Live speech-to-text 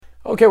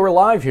Okay, we're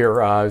live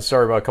here.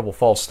 Sorry about a couple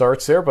false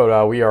starts there,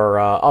 but we are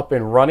up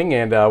and running,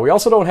 and we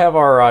also don't have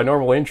our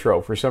normal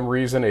intro. For some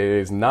reason, it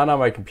is not on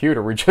my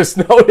computer. We just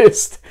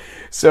noticed.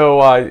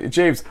 So,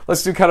 James,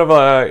 let's do kind of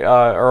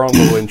our own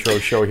little intro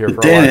show here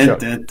for our live show.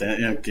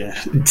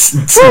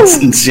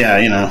 Yeah,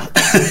 you know.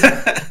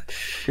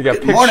 We got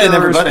Good pictures morning,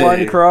 everybody.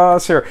 flying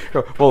across here.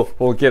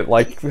 We'll get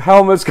like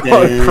helmets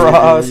going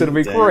across. It'll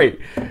be great.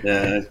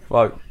 Yeah.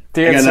 Well, I got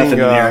dancing nothing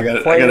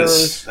here.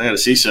 players. I got a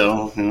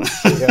CISO.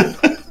 Yeah.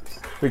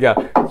 We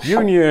got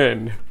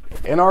Union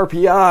and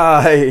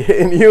RPI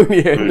and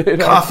Union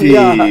and Coffee.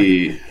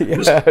 RPI.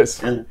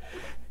 Yes.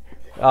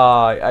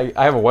 I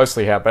have a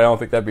Wesley hat, but I don't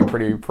think that'd be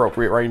pretty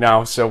appropriate right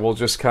now, so we'll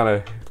just kind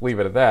of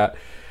leave it at that.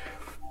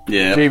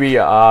 Yeah.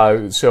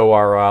 JB, so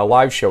our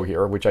live show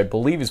here, which I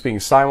believe is being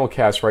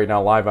simulcast right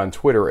now live on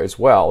Twitter as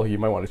well. You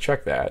might want to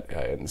check that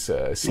and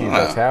see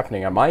what's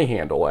happening on my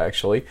handle,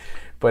 actually.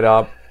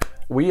 But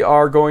we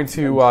are going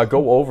to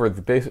go over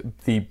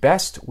the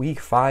best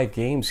Week 5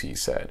 games, he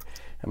said.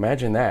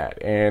 Imagine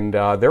that. And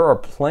there are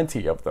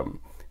plenty of them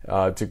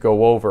to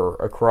go over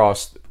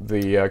across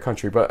the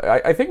country. But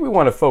I think we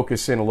want to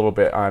focus in a little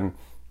bit on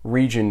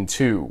Region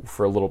 2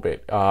 for a little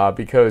bit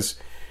because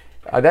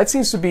that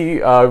seems to be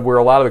where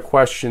a lot of the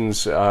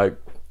questions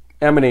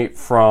emanate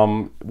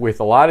from, with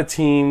a lot of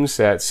teams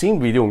that seem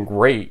to be doing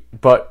great,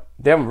 but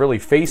they haven't really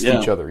faced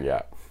each other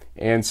yet.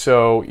 And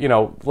so, you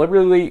know,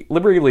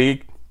 Liberty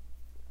League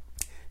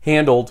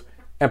handled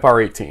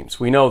Empire 8 teams.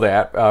 We know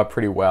that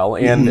pretty well,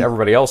 and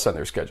everybody else on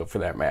their schedule for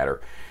that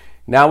matter.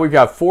 Now we've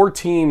got 4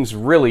 teams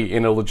really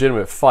in a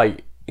legitimate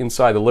fight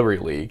inside the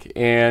Liberty League,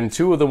 and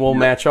 2 of them will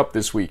match up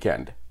this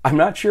weekend. I'm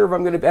not sure if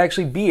I'm going to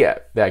actually be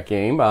at that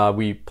game.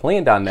 We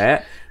planned on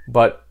that,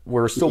 but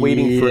we're still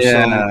waiting for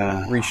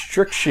some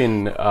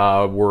restriction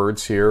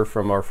words here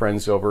from our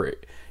friends over at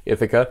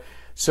Ithaca.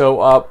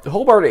 So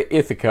Hobart at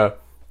Ithaca,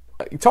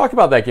 talk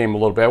about that game a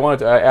little bit. I wanted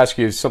to ask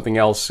you something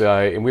else,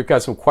 and we've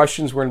got some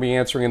questions we're going to be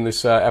answering in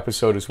this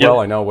episode as well.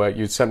 Yep. I know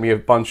you sent me a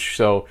bunch,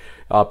 so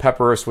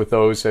pepper us with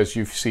those as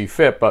you see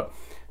fit. But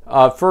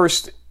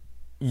first,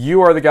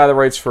 you are the guy that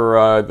writes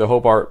for the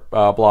Hobart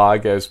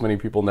blog, as many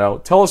people know.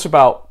 Tell us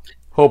about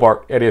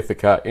Hobart at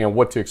Ithaca and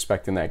what to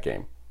expect in that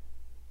game.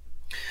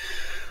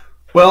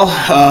 Well,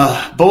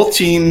 both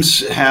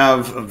teams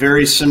have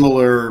very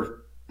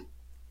similar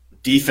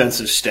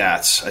defensive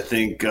stats. I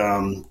think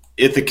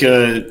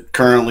Ithaca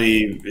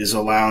currently is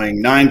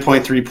allowing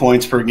 9.3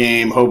 points per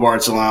game.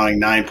 Hobart's allowing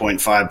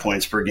 9.5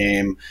 points per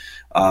game.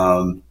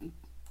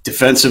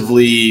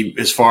 Defensively,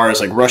 as far as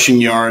like rushing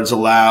yards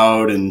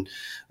allowed and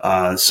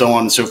so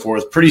on and so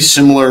forth, pretty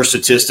similar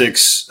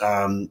statistics.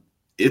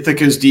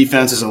 Ithaca's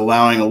defense is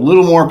allowing a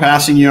little more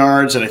passing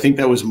yards, and I think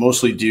that was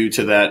mostly due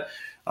to that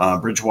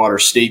Bridgewater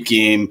State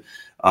game.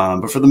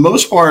 But for the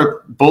most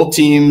part, both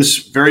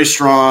teams very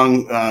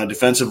strong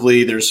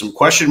defensively. There's some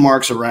question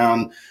marks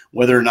around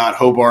whether or not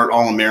Hobart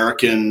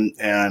All-American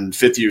and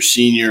fifth-year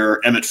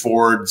senior Emmett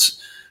Ford's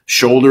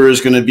shoulder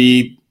is going to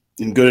be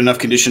in good enough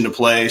condition to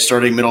play.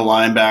 Starting middle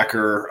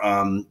linebacker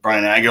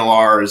Brian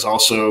Aguilar is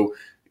also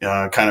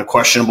kind of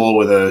questionable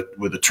with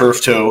a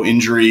turf toe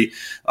injury.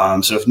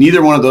 So if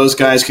neither one of those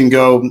guys can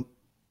go,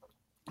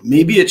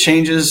 maybe it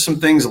changes some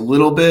things a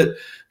little bit.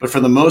 But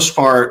for the most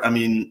part, I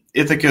mean,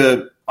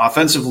 Ithaca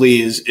offensively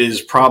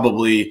is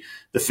probably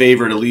the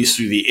favorite, at least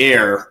through the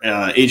air.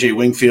 AJ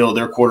Wingfield,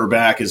 their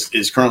quarterback,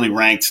 is currently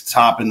ranked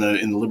top in the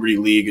Liberty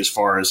League as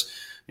far as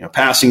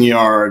passing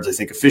yards, I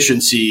think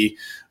efficiency,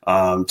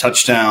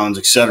 touchdowns,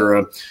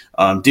 etc.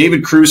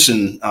 David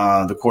Cruson,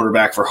 the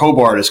quarterback for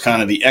Hobart, is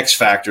kind of the X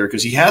factor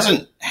because he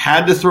hasn't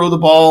had to throw the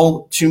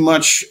ball too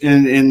much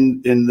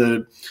in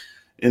the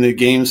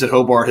games that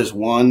Hobart has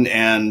won.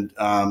 And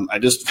I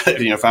just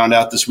found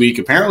out this week,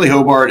 apparently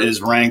Hobart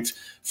is ranked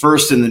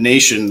first in the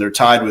nation. They're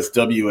tied with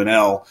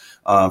W&L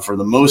for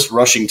the most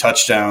rushing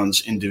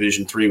touchdowns in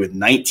Division III with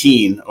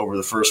 19 over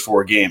the first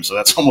 4 games. So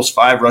that's almost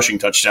 5 rushing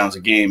touchdowns a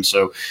game.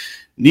 So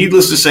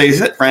needless to say,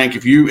 Frank,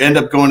 if you end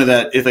up going to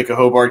that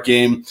Ithaca-Hobart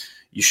game,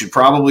 you should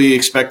probably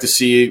expect to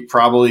see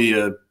probably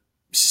a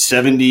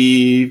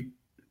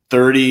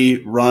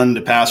 70-30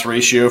 run-to-pass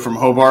ratio from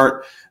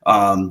Hobart.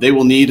 They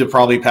will need to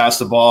probably pass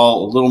the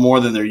ball a little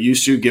more than they're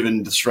used to,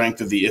 given the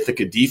strength of the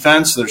Ithaca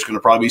defense. There's going to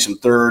probably be some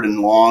third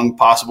and long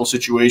possible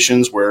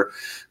situations where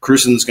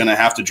Cruson's going to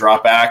have to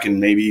drop back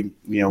and maybe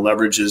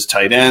leverage his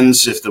tight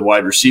ends if the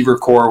wide receiver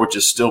core, which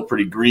is still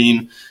pretty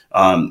green,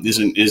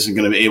 isn't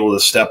going to be able to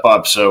step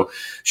up. So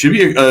should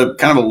be a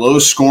kind of a low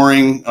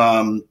scoring,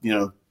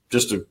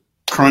 just a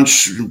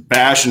crunch,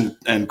 bash,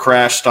 and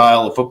crash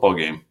style of football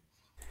game.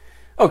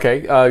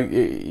 Okay,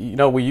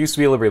 we used to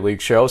be a Liberty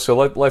League show, so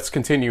let's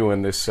continue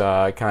in this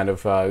kind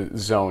of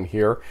zone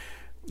here.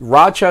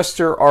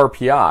 Rochester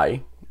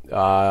RPI.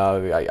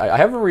 I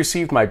haven't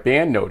received my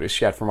band notice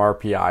yet from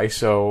RPI,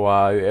 so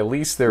at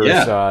least there's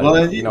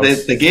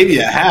they gave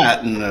you a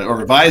hat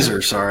or a visor,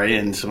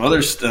 and some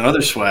other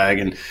swag,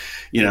 and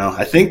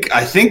I think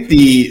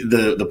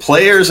the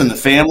players and the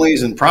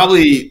families, and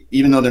probably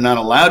even though they're not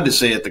allowed to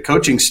say it, the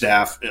coaching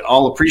staff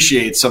all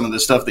appreciate some of the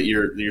stuff that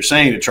you're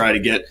saying to try to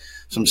get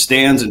some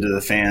stands into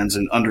the fans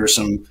and under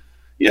some.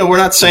 We're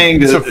not saying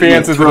to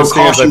fans into the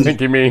stands. I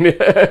think you mean.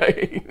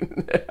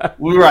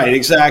 Right,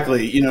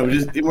 exactly.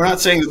 We're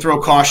not saying to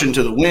throw caution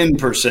to the wind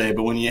per se,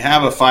 but when you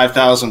have a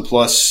 5,000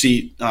 plus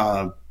seat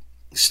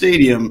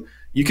stadium,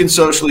 you can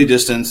socially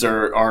distance.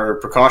 There are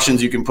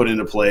precautions you can put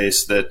into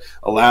place that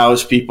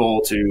allows people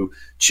to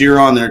cheer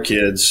on their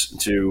kids,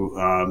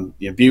 to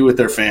be with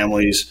their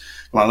families.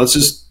 Come on, let's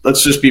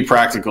just be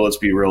practical. Let's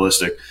be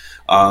realistic.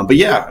 But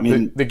yeah, I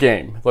mean, the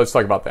game. Let's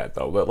talk about that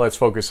though. Let's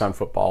focus on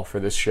football for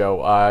this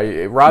show.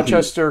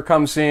 Rochester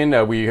comes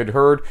in. We had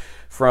heard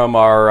from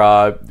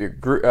our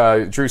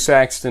Drew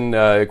Saxton,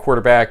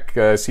 quarterback,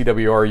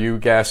 CWRU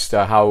guest,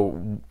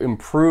 how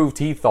improved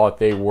he thought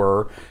they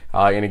were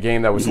in a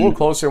game that was a little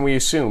closer than we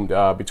assumed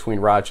between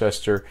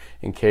Rochester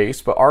and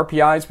Case. But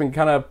RPI's been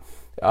kind of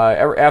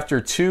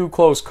after two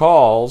close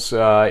calls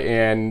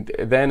and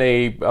then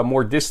a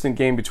more distant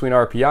game between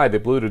RPI, they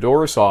blew the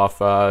doors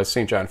off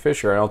St. John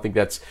Fisher. I don't think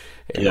that's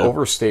an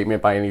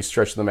overstatement by any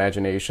stretch of the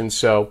imagination.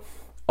 So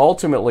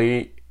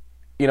ultimately,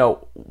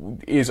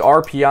 is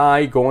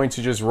RPI going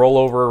to just roll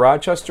over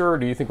Rochester, or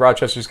do you think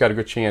Rochester's got a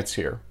good chance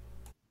here?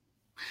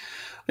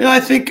 I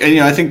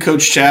think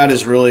Coach Chad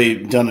has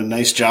really done a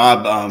nice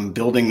job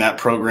building that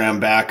program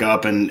back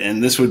up,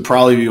 and this would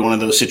probably be one of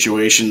those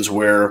situations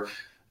where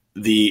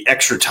the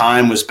extra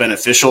time was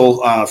beneficial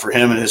for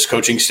him and his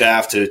coaching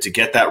staff to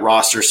get that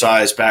roster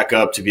size back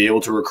up, to be able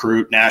to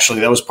recruit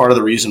nationally. That was part of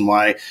the reason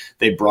why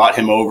they brought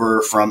him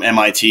over from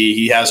MIT.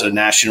 He has a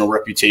national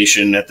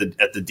reputation at the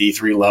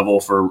D3 level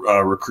for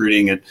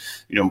recruiting at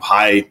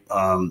high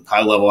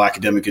level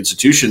academic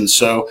institutions.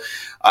 So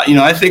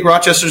I think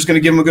Rochester's going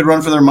to give them a good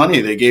run for their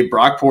money. They gave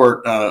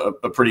Brockport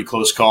a pretty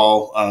close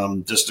call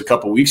just a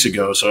couple weeks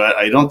ago. So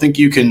I don't think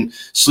you can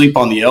sleep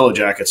on the Yellow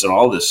Jackets at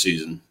all this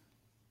season.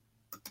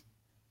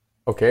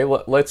 Okay,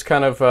 let's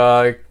kind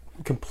of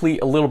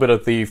complete a little bit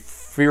of the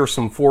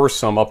fearsome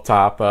foursome up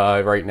top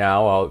right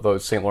now, although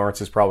St.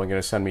 Lawrence is probably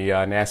going to send me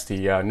a nasty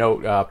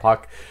note,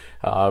 Puck.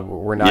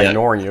 We're not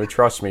ignoring you,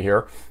 trust me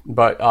here.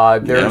 But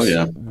there's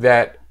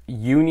that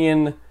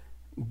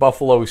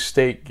Union-Buffalo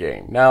State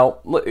game. Now,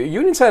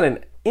 Union's had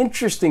an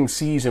interesting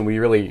season when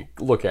you really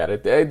look at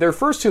it. Their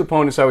first two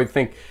opponents, I would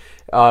think,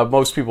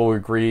 most people would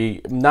agree,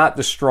 not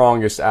the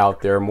strongest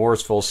out there,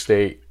 Morrisville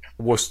State,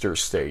 Worcester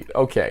State.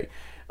 Okay.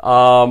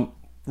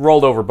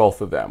 Rolled over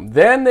both of them.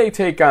 Then they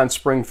take on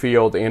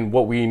Springfield in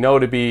what we know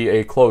to be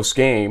a close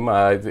game,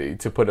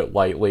 to put it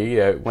lightly.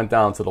 It went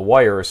down to the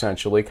wire,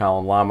 essentially.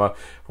 Colin Lama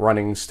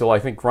running still, I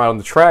think, around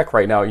the track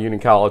right now at Union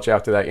College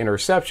after that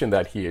interception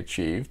that he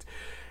achieved.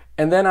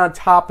 And then on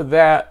top of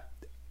that,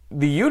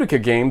 the Utica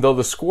game, though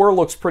the score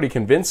looks pretty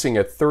convincing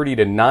at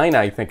 30-9,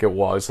 I think it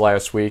was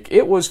last week,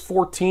 it was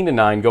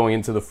 14-9 going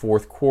into the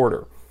fourth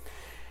quarter.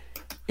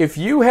 If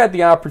you had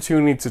the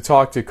opportunity to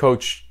talk to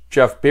Coach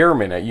Jeff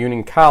Behrman at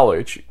Union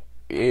College,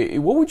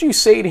 what would you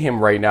say to him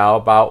right now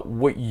about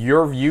what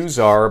your views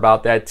are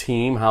about that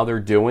team, how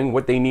they're doing,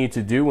 what they need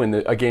to do in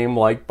a game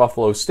like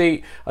Buffalo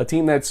State, a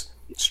team that's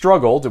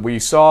struggled? We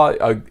saw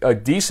a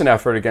decent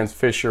effort against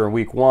Fisher in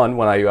week one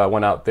when I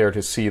went out there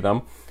to see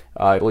them,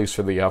 at least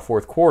for the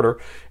fourth quarter,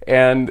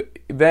 and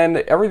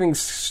then everything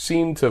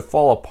seemed to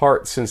fall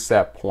apart since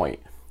that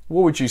point.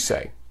 What would you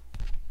say?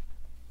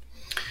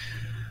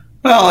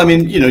 Well, I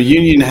mean,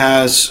 Union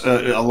has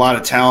a lot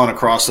of talent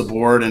across the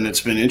board, and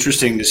it's been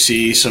interesting to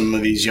see some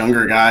of these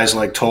younger guys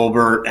like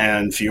Tolbert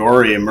and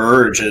Fiore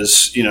emerge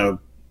as,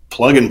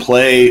 plug and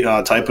play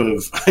type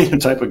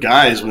of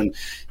guys. When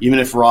even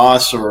if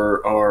Ross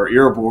or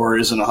Irabor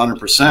isn't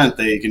 100%,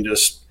 they can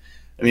just.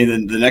 I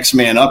mean, the next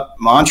man up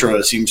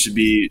mantra seems to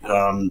be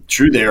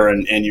true there,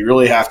 and you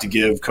really have to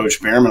give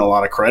Coach Behrman a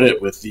lot of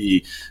credit with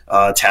the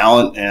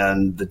talent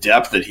and the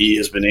depth that he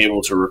has been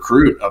able to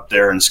recruit up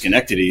there in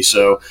Schenectady.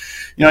 So,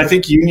 I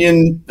think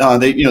Union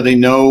they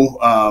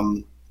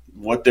know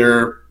what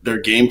their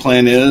game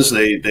plan is.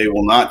 They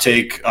will not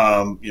take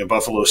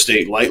Buffalo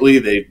State lightly.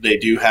 They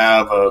do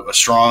have a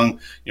strong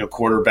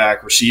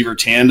quarterback receiver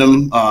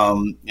tandem,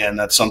 and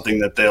that's something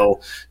that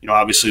they'll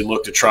obviously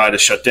look to try to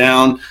shut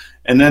down.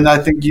 And then I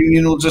think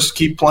Union will just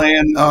keep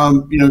playing,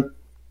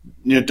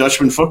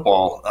 Dutchman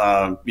football.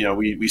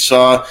 We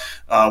saw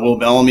Will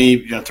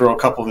Bellamy, throw a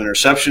couple of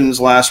interceptions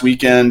last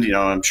weekend.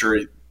 I'm sure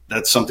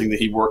that's something that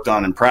he worked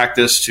on in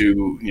practice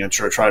to,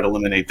 try to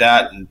eliminate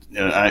that.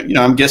 And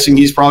I'm guessing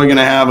he's probably going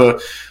to have a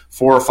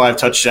 4 or 5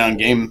 touchdown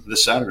game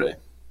this Saturday.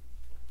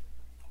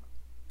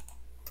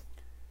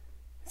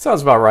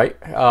 Sounds about right,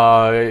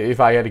 if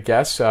I had to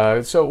guess.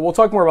 So we'll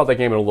talk more about that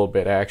game in a little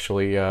bit,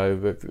 actually.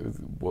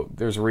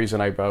 There's a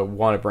reason I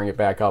want to bring it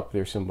back up.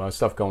 There's some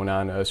stuff going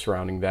on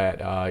surrounding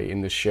that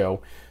in this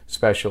show,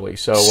 especially.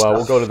 So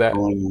we'll go to that.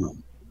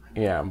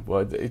 Yeah,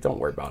 but don't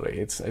worry about it.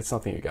 It's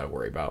nothing you got to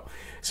worry about.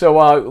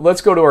 So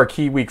let's go to our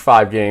key Week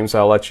 5 games.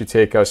 I'll let you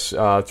take us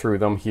through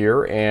them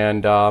here.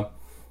 And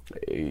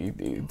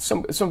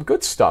some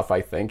good stuff,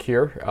 I think,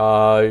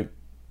 here.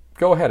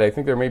 Go ahead. I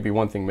think there may be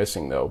one thing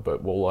missing, though,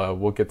 but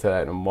we'll get to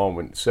that in a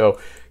moment. So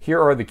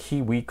here are the key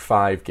Week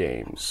 5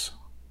 games.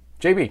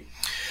 JB.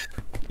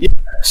 Yeah,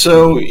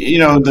 So,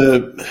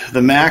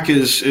 the MAC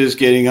is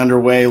getting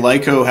underway.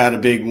 Lyco had a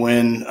big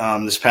win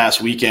this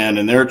past weekend,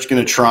 and they're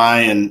going to try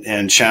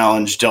and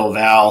challenge Del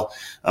Val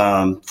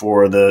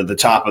for the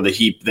top of the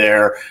heap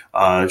there.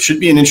 Should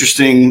be an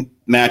interesting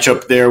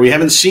matchup there. We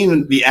haven't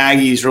seen the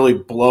Aggies really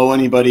blow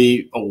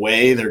anybody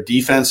away. Their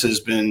defense has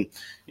been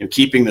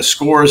keeping the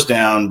scores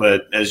down,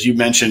 but as you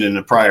mentioned in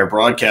a prior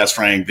broadcast,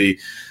 Frank, the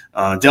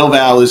Del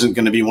Val isn't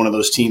going to be one of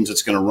those teams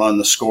that's going to run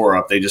the score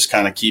up. They just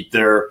kind of keep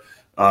their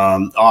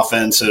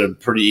offense at a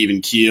pretty even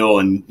keel,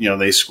 and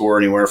they score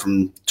anywhere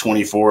from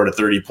 24 to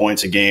 30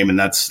 points a game, and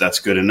that's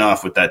good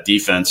enough with that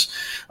defense.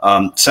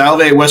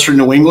 Salve, Western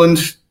New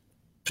England,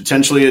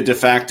 potentially a de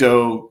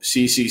facto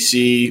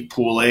CCC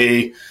Pool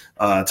A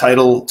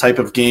title type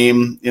of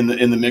game in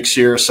the mix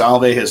here.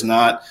 Salve has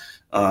not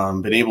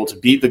been able to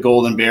beat the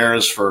Golden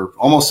Bears for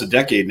almost a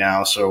decade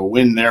now, so a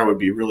win there would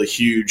be really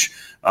huge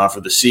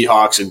for the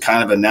Seahawks and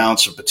kind of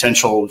announce a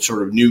potential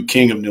sort of new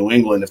king of New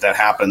England if that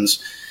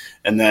happens.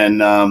 And then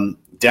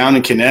down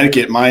in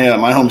Connecticut,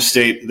 my home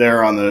state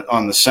there on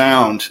the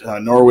Sound,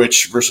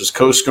 Norwich versus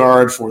Coast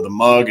Guard for the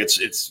mug. It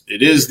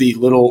is the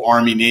little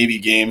Army Navy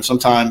game.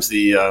 Sometimes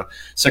the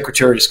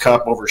Secretary's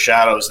Cup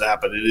overshadows that,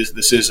 but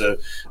this is a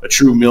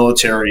true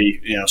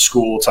military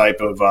school type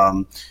of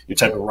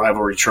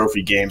rivalry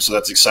trophy game. So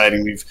that's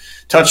exciting. We've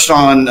touched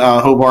on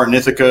Hobart and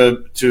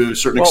Ithaca to a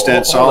certain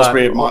extent.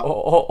 Salisbury.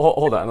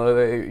 Hold on.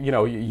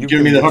 You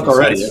giving me the hook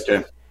already.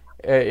 Okay.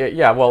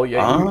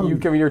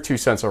 You've given your 2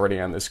 cents already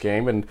on this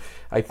game, and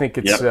I think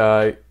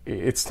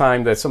it's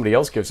time that somebody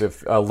else gives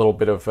a little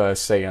bit of a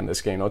say on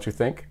this game, don't you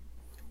think?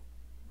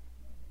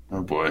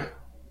 Oh boy.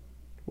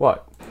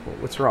 What?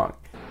 What's wrong?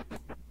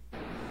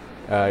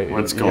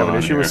 What's going on? You have an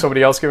issue here? with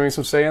somebody else giving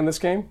some say on this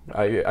game?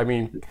 I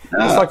mean,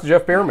 let's talk to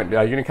Jeff Behrman,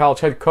 Union College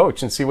head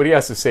coach, and see what he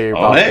has to say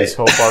about this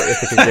Hobart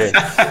Ithaca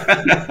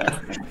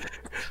game.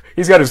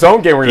 He's got his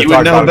own game we're going to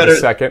talk about in a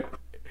second.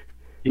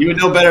 He would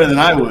know better than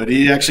I would.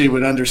 He actually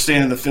would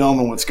understand the film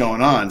and what's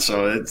going on.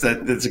 So it's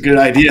a good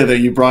idea that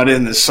you brought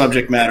in this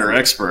subject matter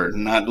expert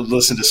and not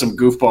listen to some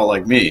goofball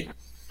like me.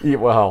 Yeah,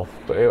 well,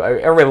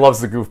 everybody loves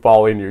the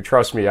goofball in you.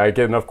 Trust me, I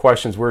get enough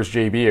questions, where's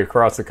JB,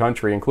 across the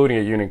country, including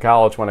at Union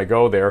College when I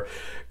go there.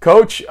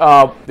 Coach,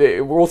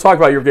 we'll talk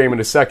about your game in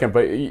a second,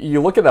 but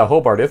you look at that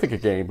Hobart-Ithaca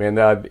game, and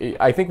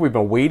I think we've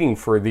been waiting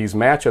for these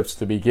matchups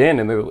to begin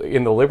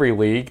in the Liberty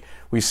League.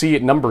 We see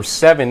it number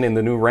 7 in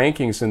the new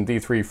rankings in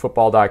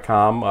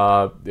D3FB.com.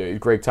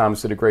 Greg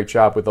Thomas did a great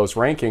job with those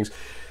rankings.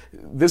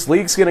 This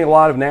league's getting a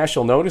lot of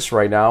national notice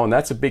right now, and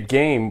that's a big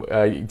game.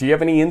 Do you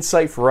have any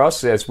insight for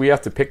us as we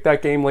have to pick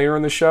that game later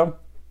in the show?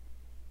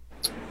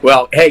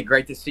 Well, hey,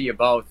 great to see you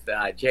both.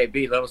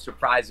 JB, little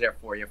surprise there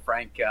for you.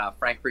 Frank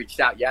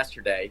reached out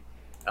yesterday.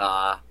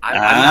 I'm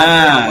not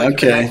sure how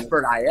much of an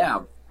expert I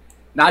am.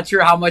 Not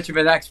sure how much of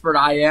an expert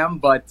I am,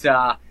 but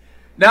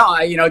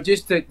no,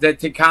 just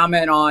to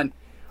comment on,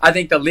 I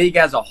think the league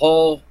as a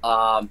whole,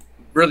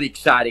 really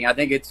exciting. I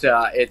think it's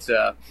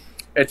a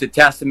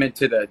testament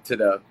to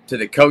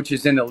the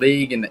coaches in the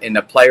league and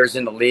the players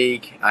in the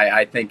league.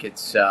 I think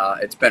it's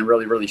been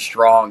really, really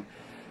strong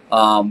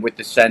with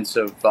the sense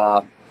of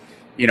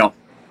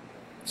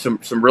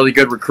some really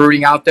good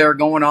recruiting out there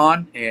going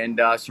on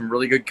and some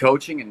really good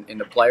coaching and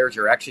the players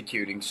are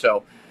executing.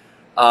 So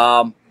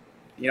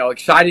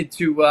excited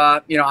to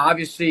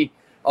obviously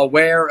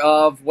aware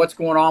of what's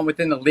going on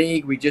within the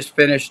league. We just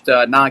finished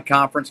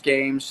non-conference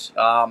games.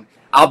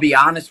 I'll be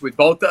honest with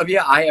both of you.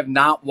 I have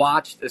not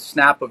watched a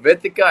snap of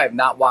Ithaca. I have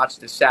not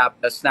watched a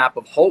snap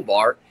of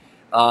Hobart,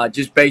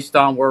 just based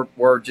on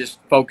we're just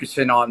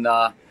focusing on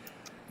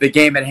the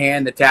game at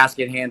hand, the task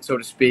at hand, so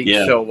to speak.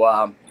 Yeah.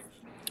 So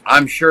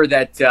I'm sure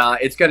that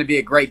it's going to be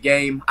a great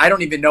game. I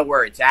don't even know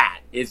where it's at.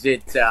 Is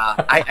it?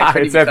 I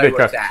couldn't even tell you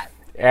where it's at.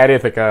 At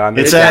Ithaca.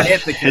 It's at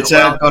Ithaca. It's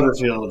at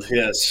Butterfield,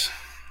 yes.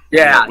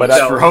 Yeah. But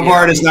for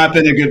Hobart, it's not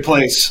been a good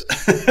place.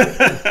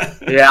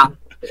 Yeah.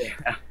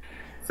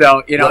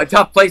 So, a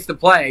tough place to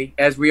play,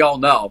 as we all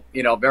know.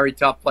 Very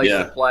tough place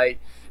to play.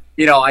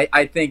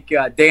 I think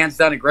Dan's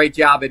done a great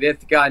job at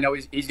Ithaca. I know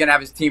he's going to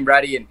have his team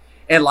ready.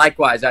 And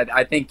likewise,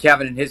 I think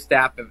Kevin and his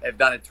staff have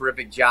done a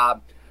terrific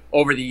job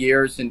over the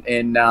years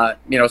and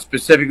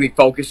specifically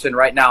focusing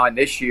right now on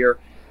this year.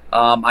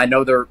 I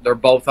know they're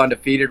both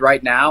undefeated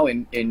right now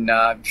and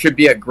should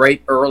be a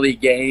great early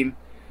game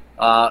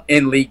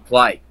in league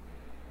play.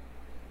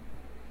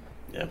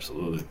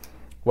 Absolutely.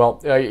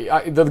 Well,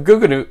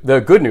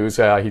 the good news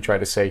he tried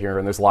to say here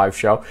in this live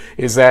show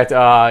is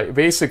that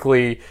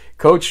basically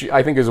Coach,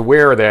 I think, is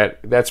aware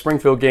that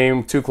Springfield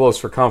game, too close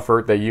for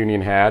comfort, that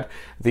Union had.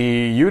 The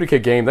Utica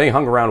game, they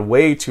hung around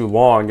way too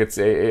long.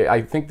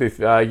 I think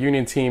the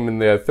Union team in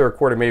the third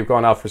quarter may have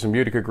gone out for some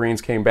Utica greens,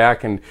 came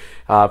back and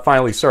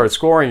finally started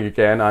scoring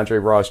again. Andre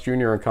Ross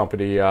Jr. and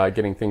company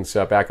getting things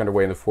back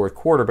underway in the fourth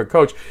quarter. But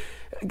Coach,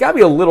 it got to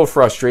be a little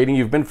frustrating.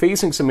 You've been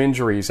facing some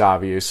injuries,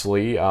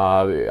 obviously.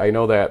 I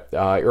know that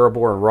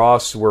Erebor and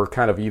Ross were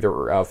kind of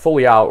either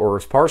fully out or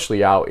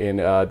partially out in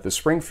the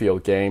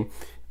Springfield game.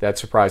 That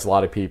surprised a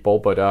lot of people,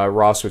 but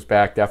Ross was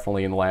back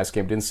definitely in the last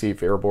game. Didn't see if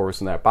Erebor was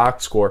in that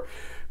box score.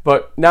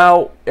 But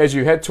now, as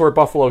you head toward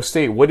Buffalo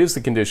State, what is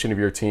the condition of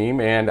your team,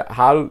 and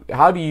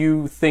how do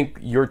you think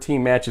your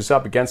team matches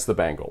up against the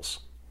Bengals?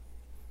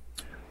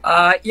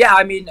 Yeah,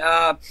 I mean,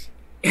 I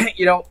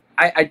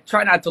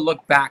try not to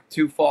look back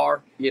too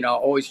far.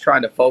 Always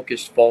trying to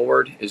focus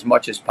forward as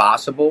much as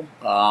possible.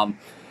 I'll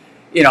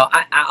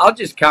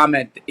just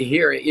comment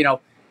here.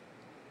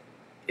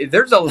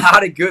 There's a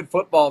lot of good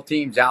football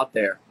teams out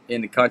there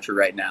in the country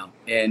right now,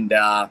 and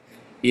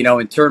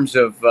in terms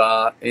of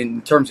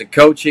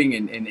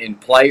coaching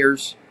and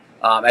players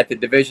at the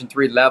Division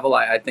III level,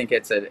 I think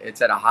it's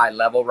at a high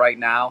level right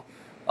now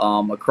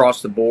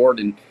across the board.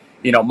 And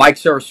Mike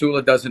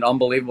Sarasula does an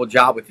unbelievable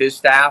job with his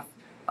staff.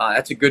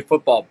 That's a good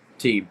football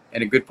team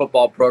and a good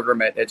football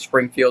program at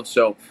Springfield.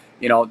 So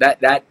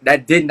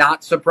that did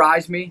not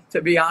surprise me,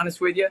 to be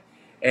honest with you.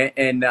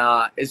 And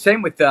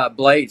same with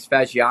Blades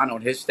Fagiano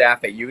and his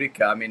staff at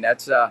Utica. I mean,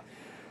 that's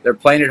they're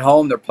playing at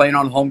home. They're playing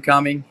on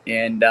homecoming,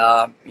 and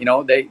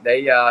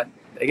they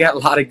got a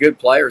lot of good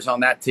players on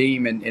that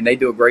team, and they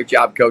do a great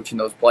job coaching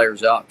those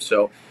players up.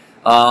 So,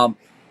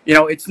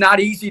 it's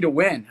not easy to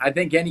win. I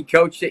think any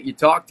coach that you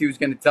talk to is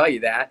going to tell you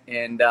that,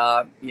 and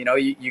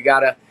you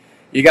gotta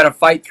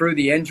fight through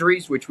the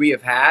injuries, which we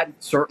have had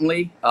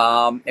certainly,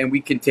 and we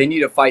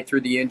continue to fight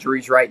through the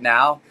injuries right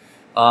now.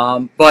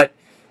 But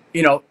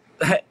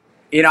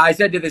I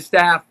said to the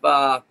staff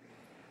a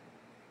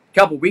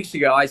couple of weeks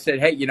ago, I said,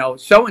 hey,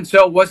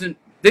 so-and-so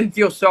didn't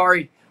feel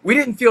sorry. We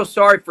didn't feel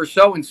sorry for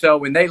so-and-so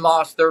when they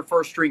lost their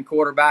first-string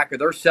quarterback or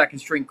their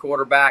second-string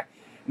quarterback.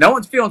 No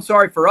one's feeling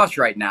sorry for us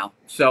right now.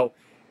 So,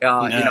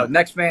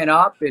 next man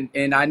up.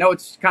 And I know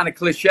it's kind of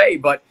cliche,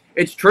 but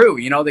it's true.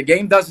 The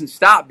game doesn't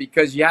stop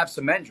because you have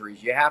some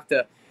injuries. You have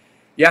to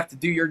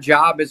do your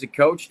job as a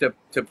coach to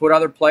put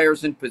other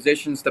players in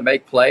positions to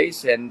make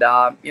plays. And,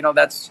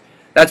 that's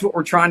what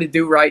we're trying to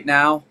do right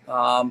now.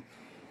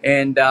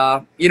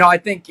 I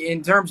think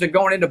in terms of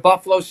going into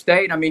Buffalo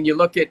State, I mean,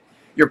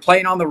 you're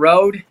playing on the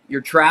road, you're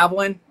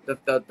traveling.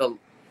 The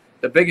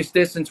biggest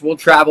distance we'll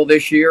travel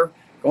this year,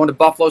 going to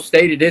Buffalo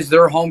State, it is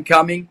their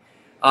homecoming.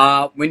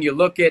 When you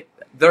look at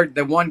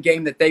the one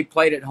game that they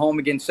played at home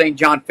against St.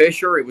 John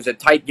Fisher, it was a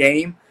tight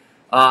game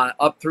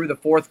up through the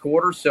fourth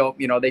quarter. So,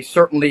 they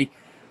certainly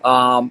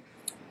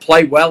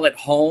play well at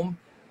home.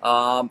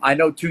 I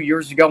know 2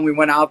 years ago when we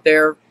went out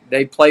there,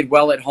 they played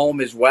well at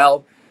home as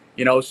well.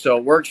 So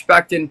we're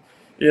expecting,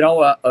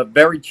 a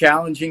very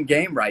challenging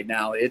game right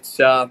now. It's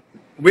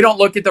we don't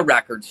look at the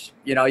records.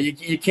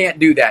 You can't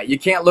do that. You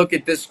can't look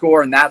at this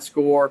score and that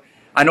score.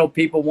 I know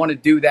people want to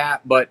do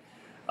that, but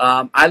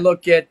I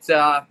look at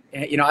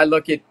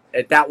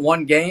that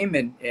one game,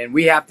 and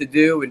we have to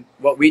do and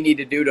what we need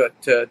to do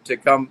to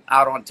come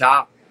out on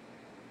top.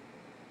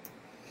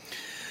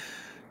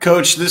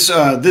 Coach, this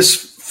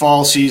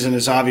fall season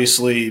is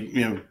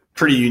obviously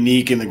pretty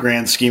unique in the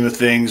grand scheme of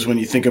things when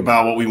you think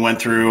about what we went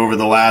through over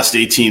the last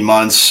 18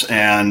 months.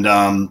 And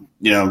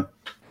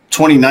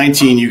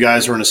 2019, you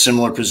guys were in a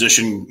similar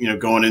position,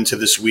 going into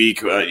this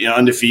week,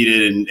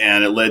 undefeated,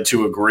 and it led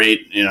to a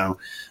great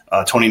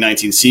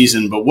 2019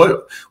 season. But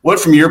what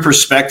from your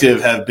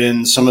perspective have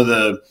been some of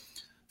the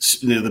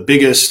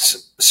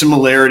biggest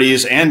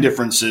similarities and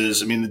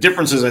differences? I mean, the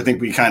differences I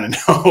think we kind of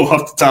know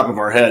off the top of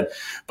our head,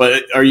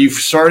 but are you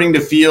starting to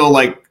feel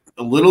like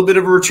a little bit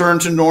of a return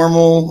to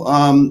normal,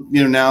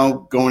 now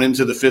going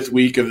into the fifth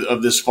week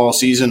of this fall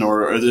season,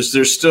 or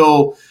there's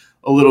still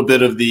a little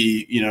bit of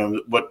the,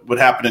 what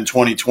happened in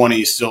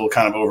 2020 still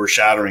kind of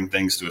overshadowing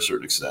things to a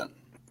certain extent?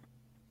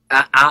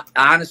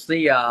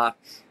 Honestly,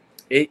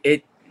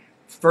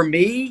 for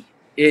me,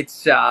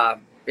 it's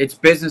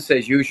business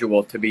as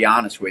usual, to be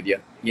honest with you.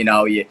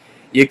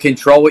 You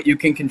control what you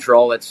can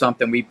control. It's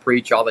something we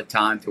preach all the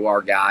time to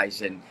our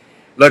guys. And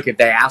look, if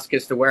they ask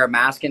us to wear a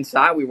mask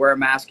inside, we wear a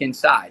mask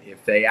inside.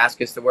 If they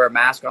ask us to wear a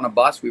mask on a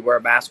bus, we wear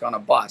a mask on a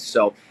bus.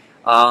 So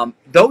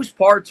those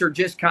parts are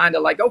just kind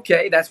of like,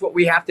 okay, that's what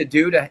we have to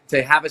do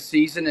to have a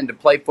season and to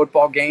play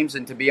football games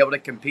and to be able to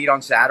compete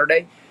on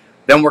Saturday.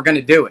 Then we're going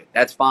to do it.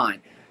 That's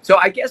fine. So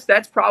I guess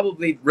that's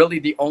probably really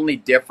the only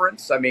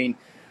difference. I mean,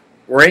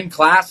 we're in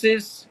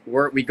classes,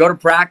 we go to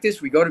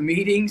practice, we go to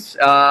meetings.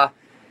 The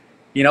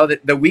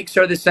weeks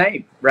are the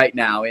same right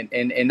now,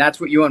 and that's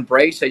what you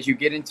embrace as you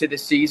get into the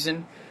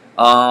season.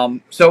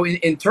 So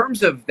in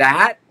terms of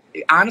that,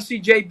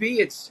 honestly, JB,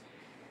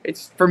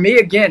 it's for me,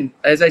 again,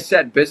 as I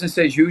said, business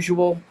as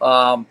usual.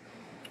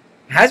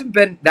 Hasn't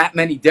been that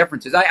many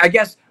differences. I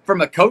guess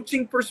from a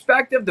coaching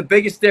perspective, the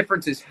biggest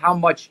difference is how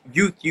much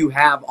youth you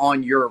have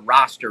on your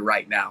roster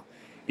right now.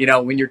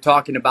 When you're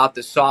talking about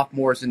the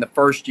sophomores and the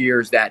first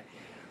years that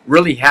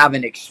really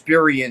haven't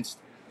experienced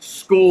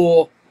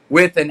school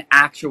with an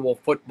actual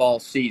football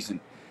season.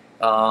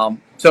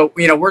 So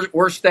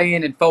we're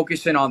staying and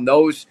focusing on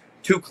those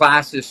two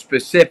classes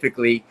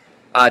specifically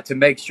to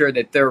make sure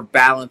that they're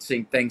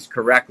balancing things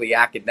correctly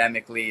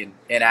academically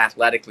and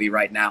athletically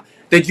right now.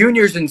 The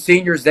juniors and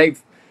seniors,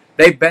 they've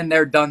been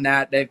there, done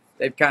that.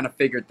 They've kind of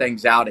figured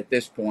things out at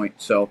this point.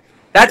 So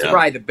that's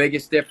probably the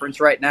biggest difference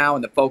right now,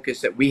 and the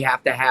focus that we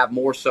have to have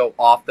more so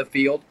off the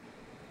field.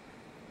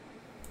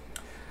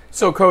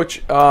 So,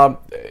 Coach,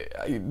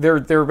 there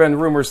have been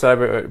rumors that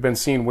I've been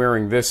seen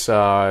wearing this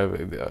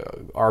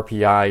RPI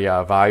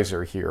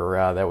visor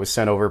here that was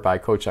sent over by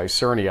Coach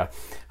Isernia.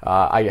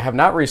 I have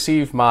not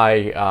received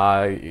my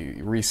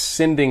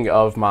rescinding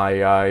of my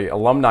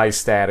alumni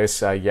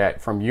status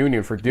yet from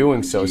Union for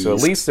doing so, so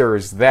at least there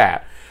is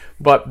that.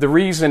 But the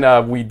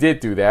reason we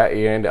did do that,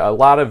 and a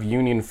lot of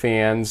Union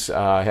fans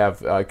have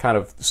kind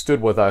of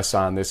stood with us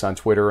on this on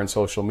Twitter and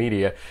social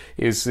media,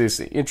 is this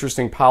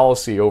interesting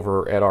policy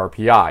over at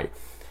RPI.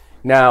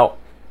 Now,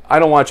 I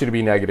don't want you to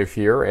be negative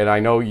here, and I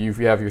know you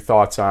have your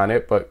thoughts on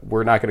it, but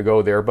we're not going to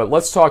go there. But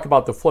let's talk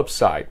about the flip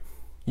side.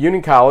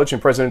 Union College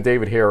and President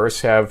David Harris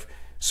have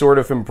sort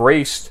of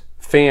embraced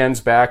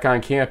fans back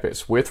on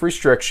campus with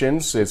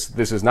restrictions.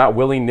 This is not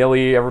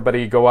willy-nilly,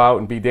 everybody go out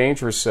and be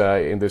dangerous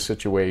in this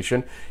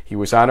situation. He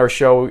was on our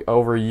show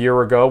over a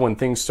year ago when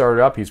things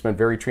started up. He's been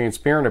very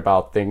transparent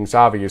about things,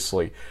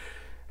 obviously.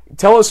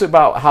 Tell us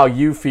about how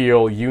you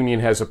feel Union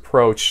has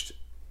approached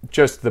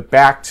just the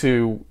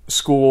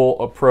back-to-school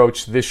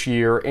approach this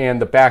year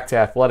and the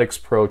back-to-athletics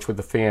approach with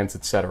the fans,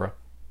 etc.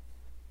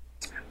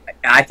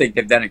 I think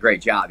they've done a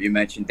great job. You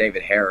mentioned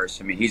David Harris.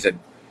 I mean, he's a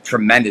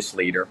tremendous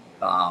leader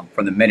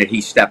from the minute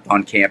he stepped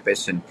on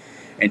campus and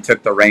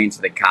took the reins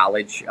of the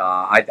college.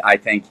 I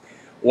think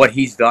what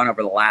he's done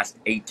over the last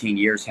 18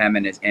 years, him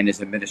and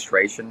his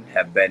administration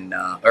have been,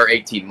 or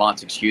 18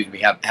 months, excuse me,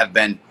 have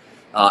been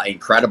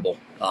incredible.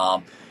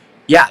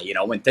 Yeah, you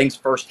know, when things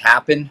first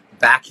happened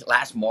back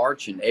last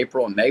March and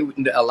April and May,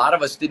 a lot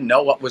of us didn't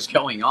know what was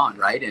going on,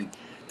 right? And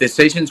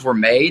decisions were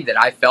made that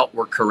I felt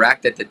were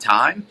correct at the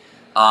time.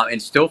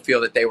 And still feel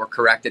that they were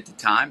correct at the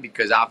time,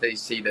 because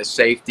obviously the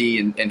safety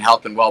and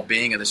health and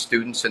well-being of the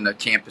students and the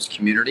campus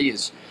community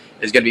is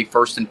going to be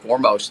first and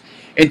foremost.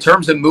 In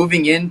terms of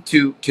moving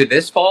into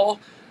this fall,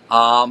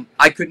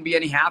 I couldn't be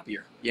any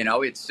happier. You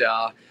know, it's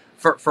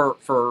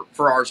for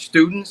our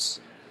students,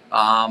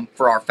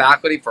 for our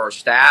faculty, for our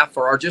staff,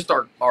 for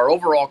our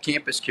overall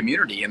campus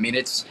community. I mean,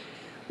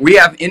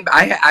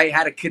 I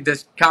had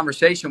this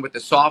conversation with the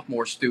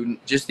sophomore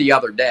student just the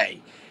other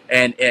day.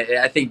 And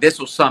I think this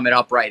will sum it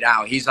up right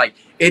now. He's like,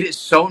 it is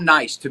so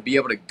nice to be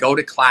able to go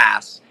to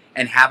class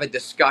and have a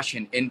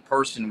discussion in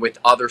person with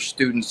other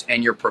students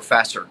and your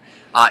professor.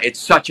 It's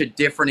such a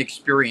different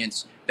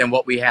experience than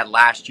what we had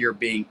last year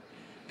being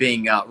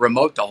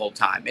remote the whole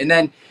time. And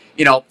then,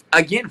 you know,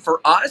 again,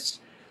 for us,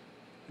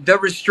 the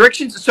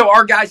restrictions, so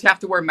our guys have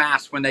to wear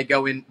masks when they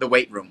go in the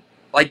weight room.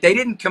 Like, they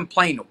didn't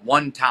complain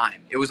one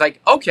time. It was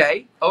like,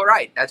 okay, all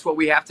right, that's what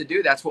we have to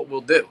do. That's what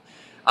we'll do.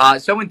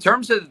 So in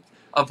terms of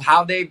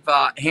how they've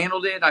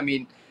handled it, I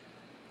mean,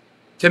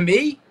 to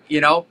me,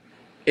 you know,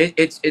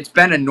 it's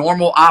been a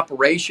normal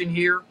operation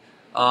here,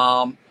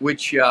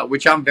 which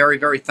I'm very,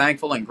 very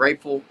thankful and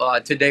grateful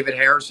to David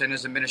Harris and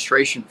his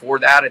administration for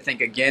that. I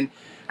think, again,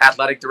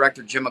 Athletic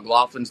Director Jim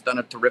McLaughlin's done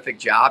a terrific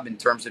job in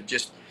terms of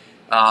just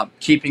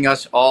keeping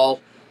us all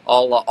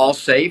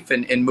safe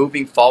and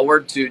moving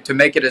forward to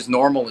make it as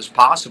normal as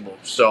possible.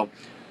 So,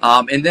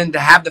 and then to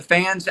have the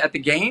fans at the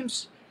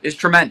games is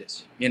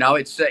tremendous. You know,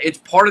 it's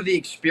part of the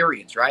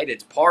experience, right?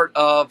 It's part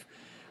of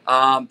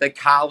the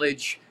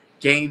college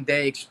game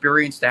day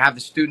experience to have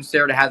the students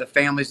there, to have the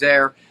families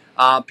there.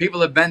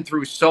 People have been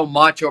through so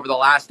much over the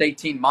last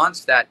 18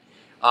 months that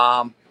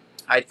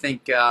I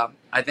think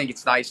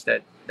it's nice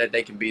that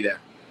they can be there.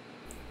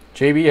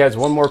 JB has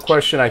one more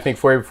question, I think,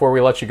 for you before we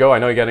let you go. I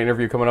know you got an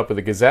interview coming up with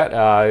the Gazette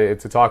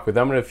to talk with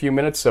them in a few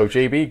minutes. So,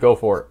 JB, go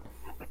for it.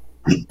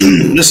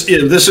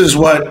 This is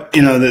what,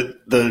 you know,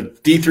 the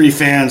D3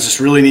 fans just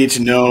really need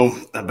to know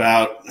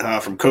about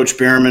from Coach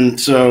Behrman.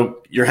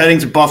 So you're heading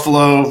to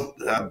Buffalo,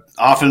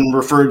 often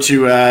referred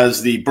to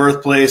as the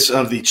birthplace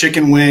of the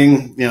chicken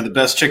wing, you know, the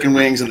best chicken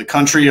wings in the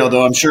country,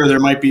 although I'm sure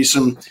there might be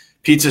some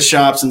pizza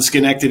shops in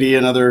Schenectady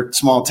and other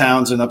small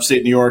towns in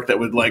upstate New York that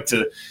would like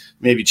to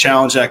maybe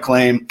challenge that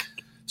claim.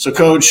 So,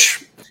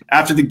 Coach,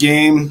 after the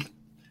game,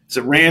 is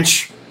it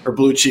ranch or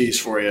blue cheese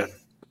for you?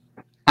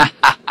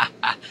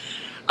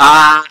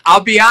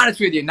 I'll be honest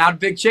with you, not a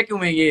big chicken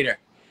wing eater.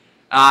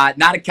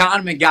 Not a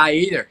condiment guy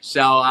either.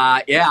 So,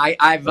 yeah,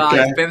 I've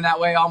been that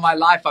way all my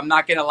life. I'm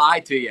not going to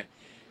lie to you.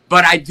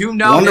 But I do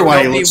know there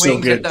will be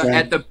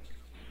wings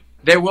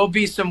there will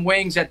be some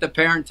wings at the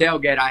parent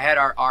tailgate. I had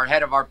our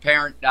head of our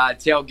parent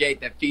tailgate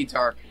that feeds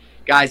our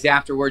guys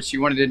afterwards. She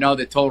wanted to know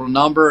the total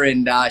number,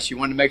 and she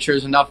wanted to make sure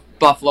there's enough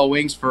buffalo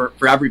wings for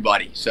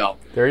everybody. So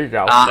there you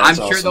go. I'm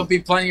sure there'll be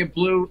plenty of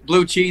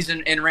blue cheese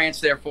and ranch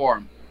there for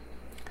them.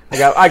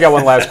 I got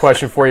one last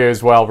question for you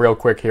as well, real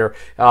quick here.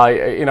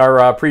 In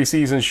our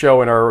preseason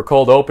show, in our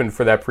cold open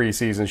for that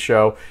preseason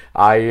show,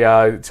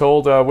 I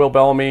told Will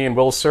Bellamy and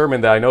Will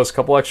Sermon that I noticed a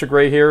couple extra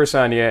gray hairs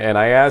on you, and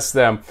I asked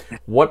them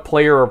what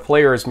player or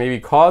players may be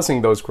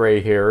causing those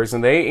gray hairs,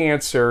 and they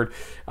answered,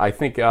 I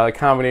think, a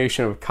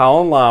combination of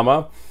Colin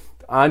Lama,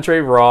 Andre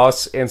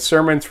Ross, and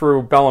Sermon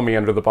threw Bellamy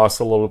under the bus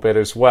a little bit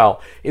as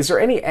well. Is there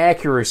any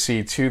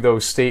accuracy to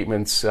those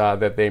statements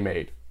that they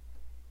made?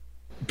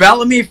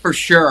 Bellamy for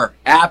sure.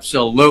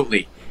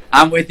 Absolutely.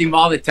 I'm with him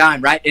all the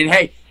time, right? And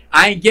hey,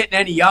 I ain't getting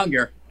any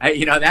younger.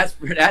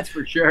 That's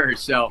for sure.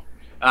 So,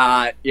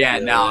 I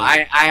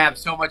have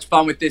so much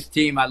fun with this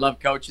team. I love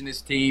coaching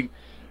this team.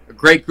 A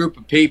great group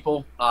of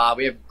people.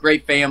 We have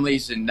great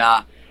families, and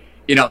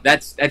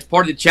that's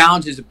part of the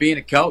challenges of being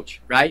a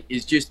coach, right?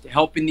 Is just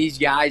helping these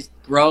guys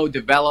grow,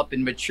 develop,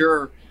 and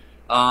mature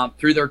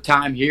through their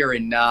time here.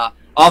 And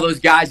all those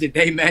guys that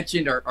they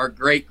mentioned are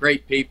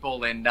great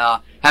people, and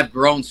have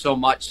grown so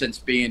much since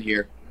being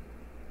here.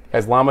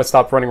 Has Llama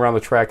stopped running around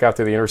the track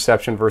after the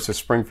interception versus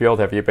Springfield?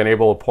 Have you been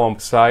able to pull him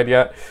aside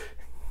yet?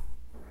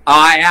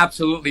 I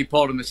absolutely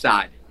pulled him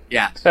aside.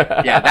 Yes.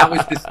 Yeah, that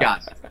was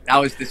discussed.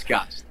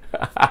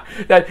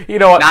 You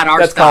know what?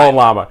 That's Colin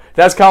Llama.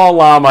 That's Colin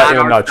Llama in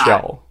a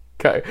nutshell.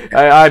 Okay,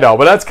 I know,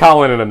 but that's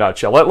Colin in a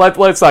nutshell.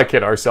 Let's not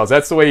kid ourselves.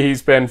 That's the way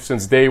he's been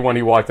since day one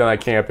he walked on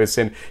that campus,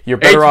 and you're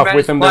better off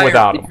with him than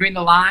without him. Between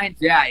the lines,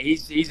 yeah,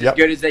 he's as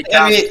good as they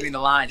come between the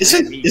lines.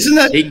 Isn't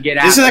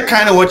that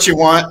kind of what you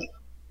want?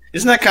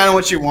 Isn't that kind of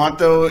what you want,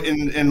 though,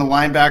 in the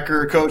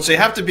linebacker coach? They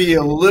have to be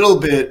a little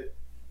bit,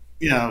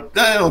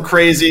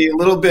 crazy, a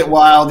little bit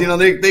wild.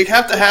 They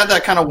have to have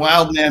that kind of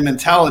wild man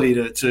mentality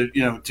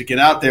to get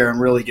out there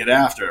and really get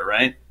after it,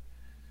 right?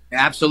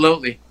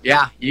 Absolutely.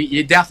 Yeah,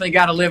 you definitely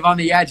got to live on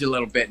the edge a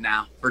little bit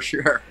now, for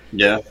sure.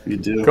 Yeah, you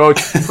do.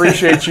 Coach,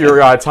 appreciate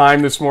your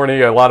time this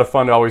morning. A lot of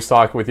fun always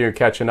talking with you and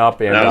catching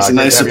up. And that was a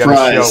nice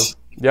surprise.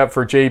 Yep,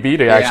 for JB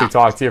to actually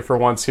talk to you for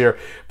once here.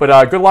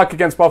 But good luck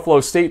against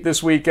Buffalo State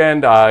this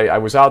weekend. I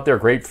was out there,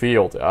 great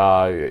field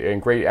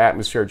and great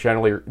atmosphere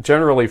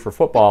generally for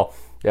football,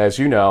 as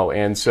you know.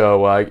 And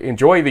so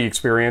enjoy the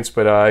experience,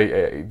 but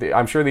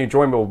I'm sure the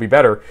enjoyment will be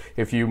better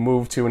if you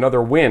move to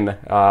another win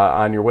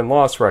on your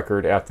win-loss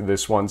record after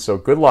this one. So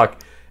good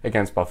luck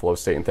against Buffalo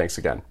State, and thanks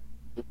again.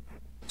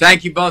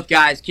 Thank you both,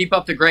 guys. Keep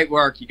up the great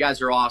work. You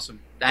guys are awesome.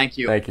 Thank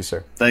you. Thank you,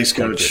 sir. Thanks,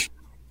 Coach.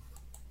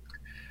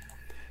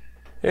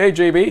 Hey,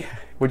 JB,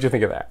 what'd you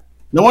think of that?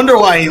 No wonder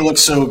why he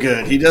looks so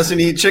good. He doesn't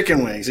eat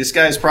chicken wings. This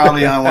guy's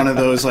probably on one of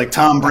those like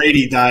Tom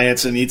Brady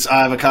diets and eats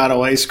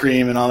avocado ice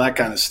cream and all that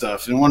kind of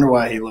stuff. No wonder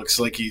why he looks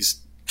like he's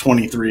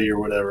 23 or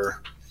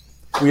whatever.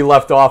 We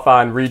left off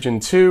on Region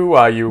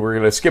 2. You were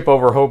going to skip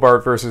over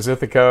Hobart versus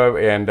Ithaca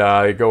and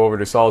go over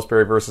to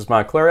Salisbury versus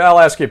Montclair. I'll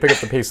ask you to pick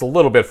up the pace a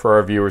little bit for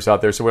our viewers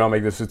out there so we don't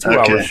make this a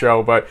 2-hour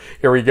show. But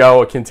here we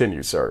go.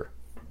 Continue, sir.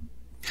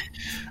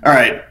 All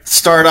right,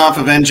 start off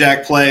of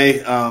NJAC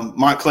play.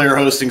 Montclair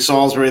hosting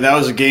Salisbury. That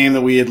was a game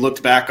that we had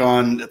looked back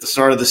on at the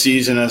start of the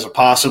season as a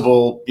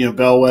possible,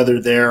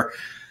 bellwether there.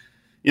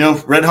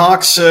 Red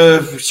Hawks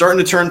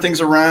starting to turn things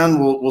around.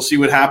 We'll see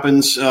what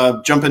happens.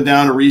 Jumping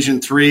down to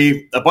Region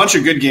 3, a bunch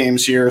of good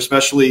games here,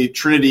 especially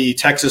Trinity,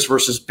 Texas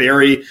versus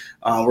Barry.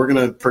 We're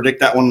going to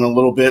predict that one in a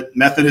little bit.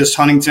 Methodist,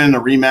 Huntington,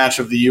 a rematch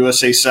of the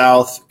USA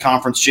South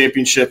Conference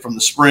Championship from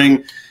the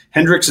spring.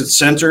 Hendricks at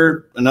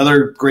center,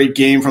 another great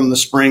game from the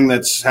spring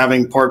that's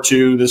having part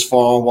 2 this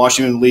fall.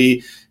 Washington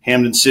Lee,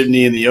 Hamden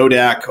Sydney, and the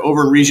ODAC.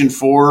 Over in Region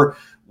 4,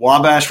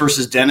 Wabash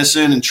versus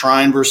Denison and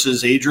Trine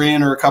versus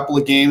Adrian are a couple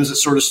of games that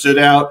sort of stood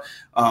out.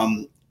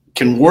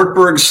 Can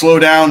Wartburg slow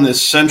down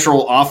this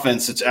Central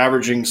offense that's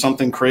averaging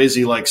something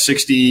crazy like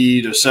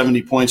 60 to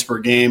 70 points per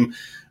game?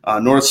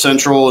 North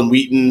Central and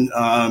Wheaton,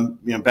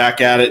 back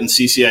at it in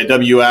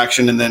CCIW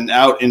action. And then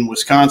out in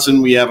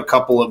Wisconsin, we have a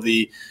couple of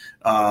the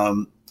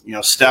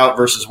Stout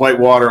versus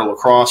Whitewater, La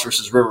Crosse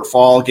versus River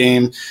Fall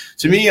game.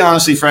 To me,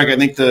 honestly, Frank, I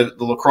think the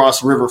La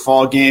Crosse River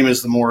Fall game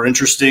is the more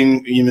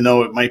interesting, even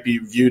though it might be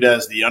viewed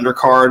as the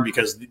undercard,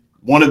 because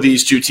one of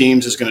these two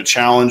teams is going to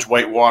challenge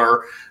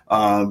Whitewater,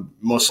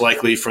 most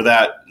likely for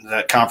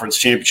that conference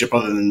championship,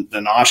 other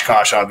than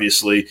Oshkosh,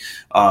 obviously.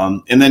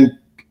 And then,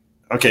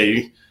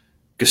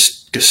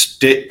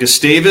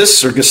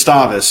 Gustavus or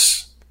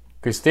Gustavus?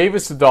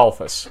 Gustavus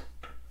Adolphus.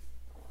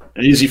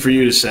 Easy for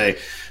you to say.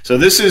 So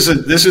this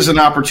is an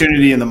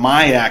opportunity in the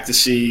MIAC to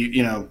see,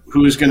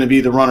 who's going to be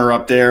the runner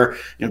up there.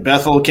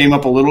 Bethel came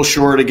up a little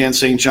short against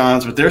St.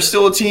 John's, but they're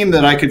still a team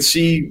that I could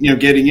see,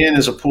 getting in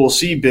as a Pool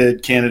C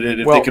bid candidate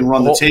if they can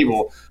run the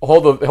table.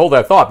 Hold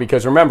that thought,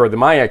 because remember, the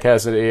MIAC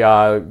has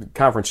a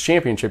conference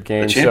championship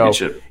game. So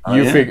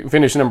you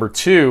finish number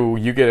 2,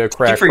 you get a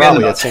crack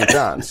probably at St.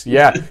 John's.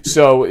 Yeah.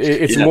 So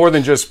it's more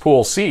than just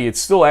Pool C. It's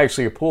still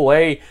actually a Pool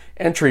A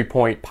entry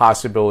point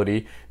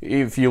possibility.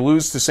 If you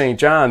lose to St.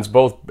 John's,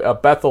 both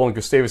Bethel and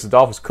Gustavus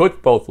Adolphus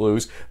could both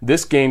lose.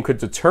 This game could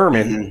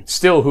determine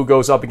still who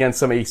goes up against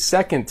them a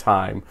second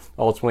time,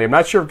 ultimately. I'm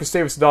not sure if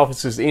Gustavus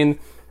Adolphus is in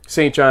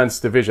St. John's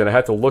division. I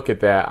have to look at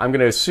that. I'm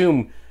going to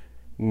assume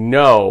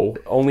no,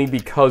 only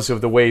because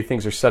of the way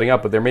things are setting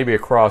up, but there may be a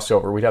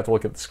crossover. We'd have to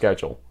look at the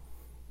schedule.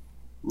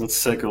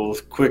 Let's take a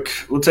quick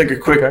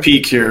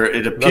peek here.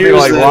 It appears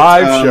like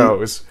live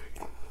shows.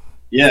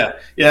 Yeah.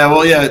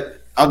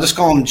 I'll just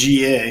call them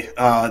GA.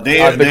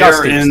 They're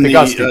in the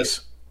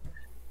Gusties.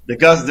 The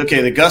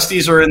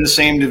Gusties are in the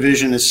same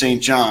division as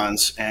St.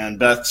 John's, and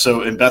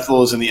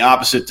Bethel is in the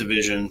opposite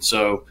division.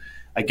 So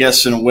I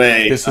guess in a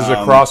way, this is a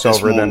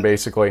crossover then,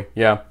 basically.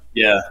 Yeah.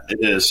 Yeah, it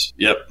is.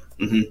 Yep.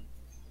 Mm-hmm.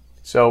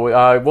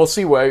 So we'll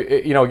see.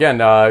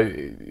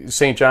 Again,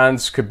 St.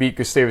 John's could beat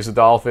Gustavus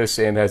Adolphus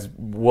and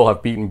will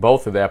have beaten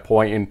both at that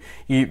point. And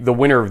the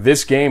winner of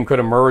this game could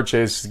emerge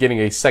as getting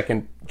a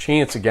second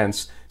chance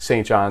against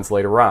St. John's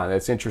later on.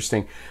 That's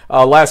interesting.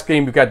 Last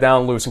game we've got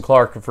down Lewis and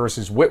Clark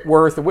versus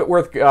Whitworth.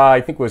 Whitworth,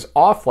 I think, was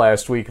off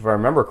last week, if I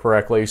remember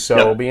correctly. So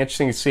It'll be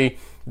interesting to see if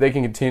they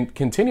can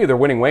continue their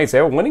winning ways. They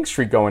have a winning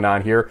streak going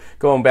on here,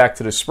 going back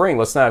to the spring.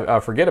 Let's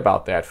not forget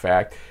about that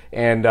fact.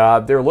 And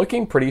they're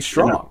looking pretty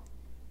strong.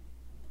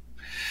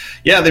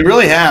 Yeah, they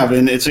really have,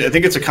 and I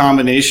think it's a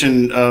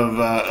combination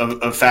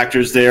of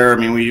factors there. I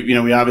mean,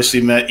 we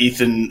obviously met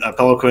Ethan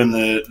Peliquin,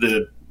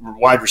 the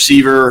wide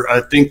receiver.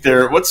 I think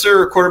what's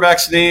their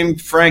quarterback's name?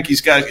 Frank.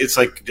 It's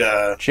like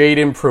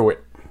Jaden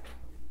Pruitt.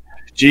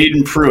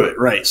 Jaden Pruitt,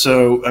 right?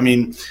 So I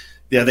mean,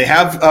 yeah, they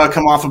have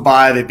come off a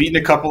bye. They've beaten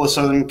a couple of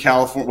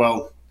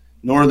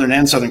Northern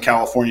and Southern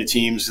California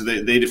teams.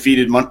 They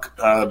defeated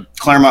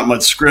Claremont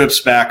Mudd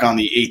Scripps back on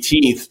the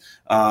 18th.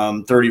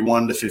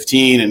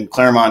 31-15, and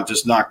Claremont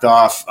just knocked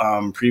off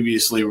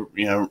previously,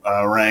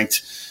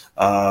 ranked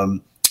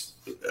live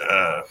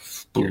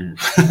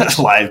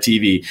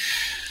TV.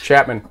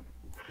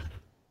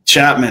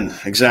 Chapman,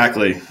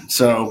 exactly.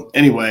 So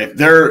anyway,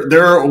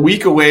 they're a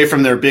week away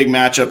from their big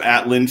matchup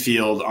at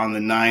Linfield on the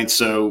 9th.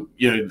 So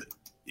you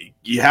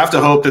have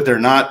to hope that they're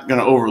not going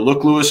to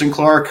overlook Lewis and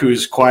Clark,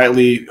 who's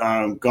quietly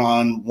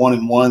gone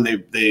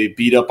 1-1. They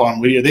beat up on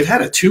Whittier. They've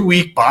had a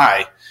 2-week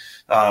bye.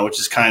 Which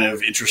is kind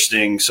of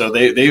interesting. So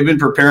they've been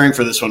preparing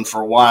for this one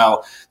for a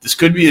while. This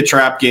could be a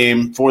trap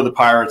game for the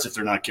Pirates if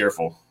they're not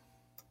careful.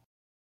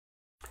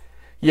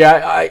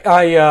 Yeah,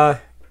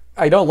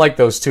 I don't like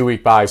those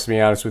 2-week buys, to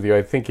be honest with you.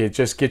 I think it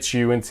just gets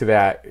you into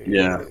that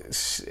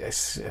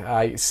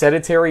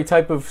sedentary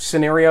type of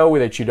scenario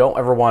that you don't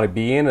ever want to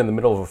be in the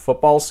middle of a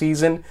football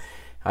season.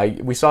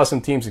 We saw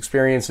some teams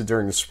experience it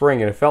during the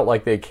spring, and it felt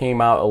like they came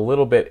out a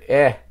little bit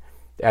at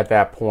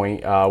that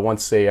point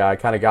once they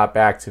kind of got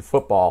back to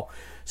football.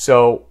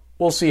 So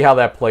we'll see how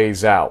that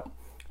plays out.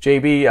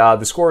 JB,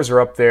 the scores are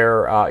up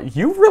there.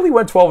 You really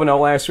went 12-0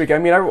 last week. I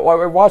mean, I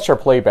watched our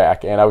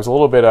playback, and I was a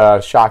little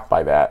bit shocked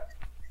by that.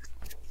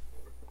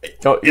 It's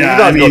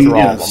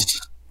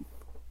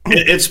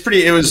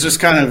pretty. It was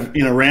just kind of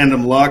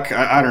random luck.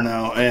 I don't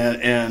know,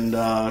 and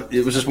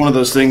it was just one of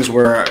those things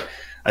where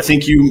I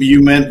think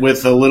you meant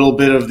with a little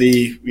bit of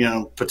the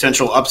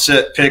potential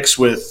upset picks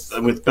with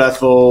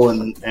Bethel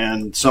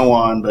and so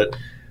on, but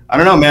I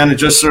don't know, man.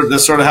 That's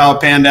sort of how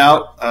it panned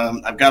out.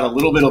 I've got a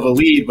little bit of a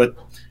lead, but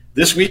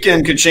this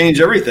weekend could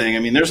change everything. I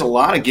mean, there's a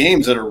lot of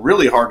games that are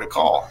really hard to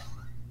call.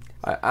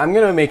 I'm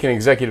going to make an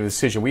executive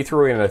decision. We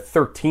threw in a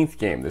 13th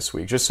game this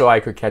week just so I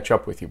could catch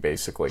up with you,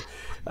 basically.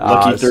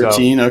 Lucky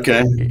 13,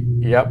 okay.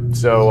 Yep.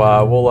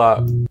 So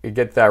we'll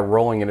get that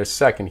rolling in a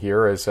second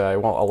here, as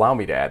it won't allow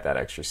me to add that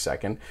extra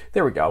second.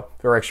 There we go.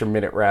 Or extra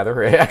minute,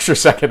 rather. Extra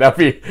second. That'd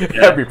be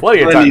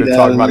plenty of time to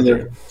talk about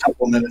it. A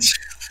couple minutes.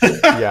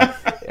 Yeah.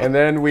 And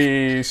then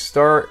we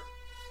start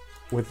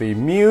with the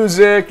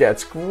music.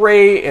 That's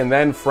great. And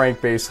then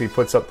Frank basically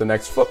puts up the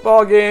next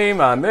football game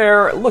on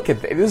there. Look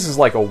at this. Is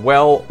like a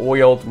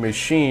well-oiled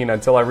machine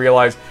until I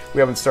realize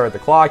we haven't started the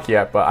clock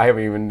yet, but I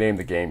haven't even named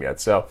the game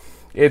yet. So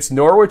it's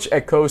Norwich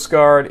at Coast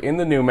Guard in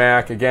the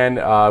NUMAC. Again,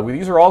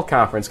 these are all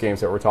conference games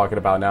that we're talking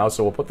about now,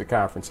 so we'll put the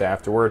conference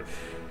afterward.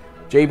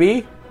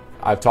 JB,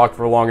 I've talked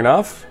for long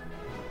enough.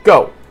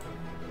 Go.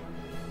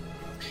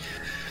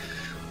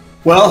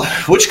 Well,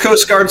 which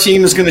Coast Guard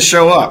team is going to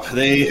show up?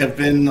 They have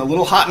been a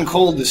little hot and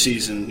cold this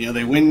season.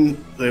 They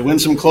win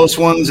some close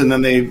ones, and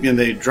then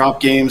they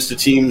drop games to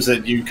teams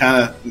that you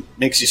kind of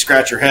makes you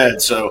scratch your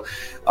head. So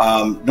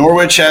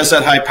Norwich has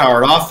that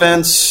high-powered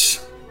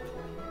offense.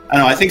 I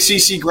don't know. I think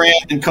CC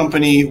Grant and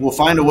company will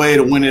find a way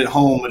to win it at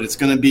home, but it's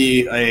going to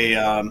be a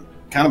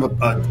kind of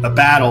a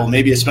battle.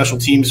 Maybe a special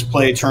teams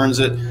play turns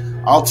it.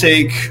 I'll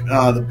take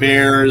the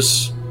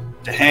Bears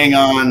to hang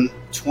on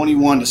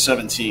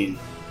 21-17.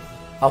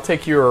 I'll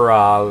take your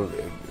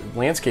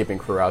landscaping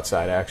crew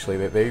outside,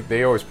 actually.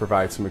 They always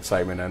provide some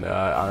excitement on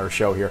our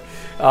show here.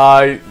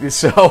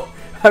 So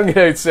I'm going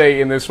to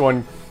say in this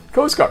one,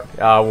 Coast Guard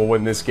will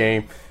win this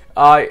game.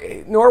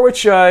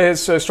 Norwich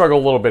has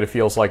struggled a little bit, it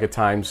feels like, at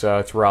times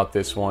throughout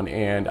this one.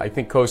 And I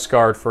think Coast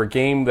Guard, for a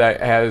game that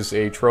has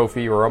a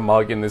trophy or a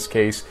mug, in this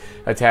case,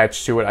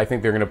 attached to it, I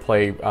think they're going to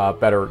play a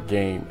better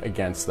game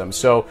against them.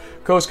 So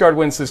Coast Guard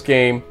wins this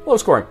game. Low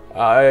scoring.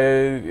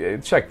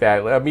 Check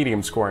that.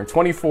 Medium scoring.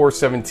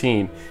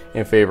 24-17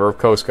 in favor of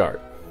Coast Guard.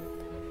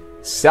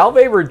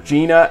 Salve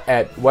Regina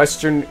at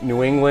Western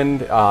New England.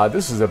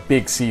 This is a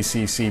big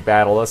CCC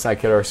battle. Let's not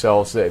kid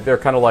ourselves. They're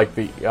kind of like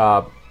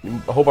the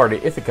Hobart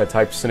to Ithaca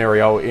type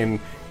scenario in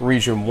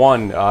Region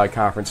 1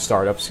 conference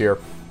startups here.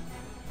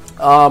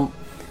 A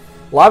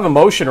lot of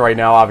emotion right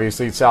now,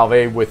 obviously, at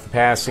Salve with the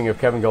passing of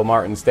Kevin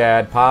Gilmartin's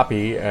dad,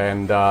 Poppy,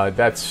 and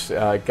that's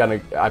going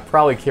to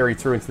probably carry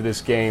through into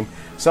this game.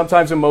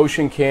 Sometimes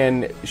emotion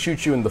can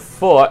shoot you in the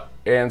foot,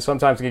 and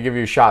sometimes it can give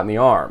you a shot in the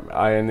arm.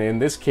 And in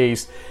this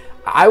case,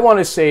 I want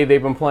to say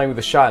they've been playing with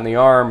a shot in the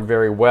arm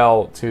very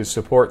well to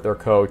support their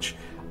coach.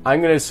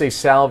 I'm going to say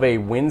Salve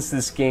wins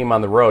this game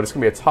on the road. It's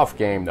going to be a tough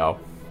game, though.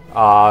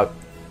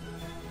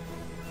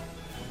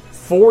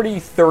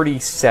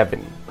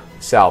 40-37,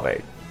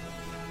 Salve.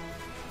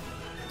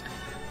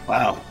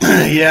 Wow.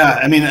 Yeah,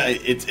 I mean,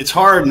 it's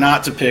hard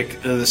not to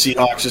pick the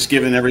Seahawks just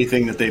given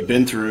everything that they've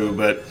been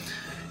through.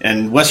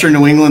 And Western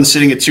New England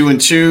sitting at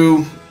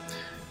 2-2,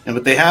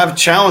 but they have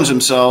challenged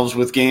themselves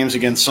with games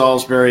against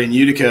Salisbury and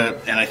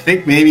Utica, and I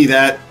think maybe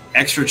that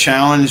extra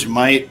challenge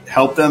might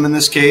help them in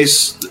this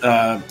case.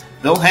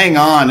 They'll hang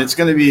on. It's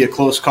going to be a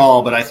close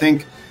call, but I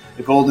think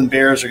the Golden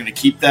Bears are going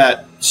to keep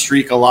that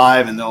streak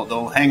alive, and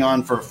they'll hang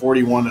on for a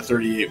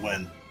 41-38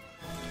 win.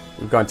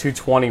 We've gone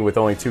 220 with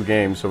only 2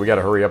 games, so we got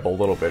to hurry up a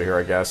little bit here,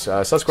 I guess.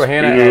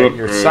 Susquehanna at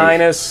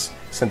Ursinus,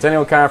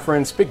 Centennial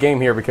Conference. Big game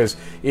here because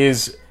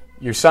is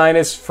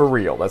Ursinus for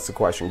real? That's the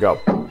question. Go.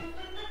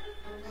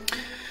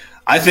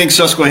 I think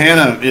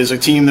Susquehanna is a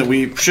team that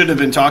we should have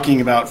been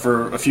talking about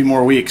for a few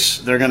more weeks.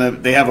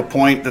 They have a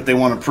point that they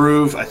want to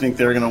prove. I think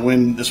they're going to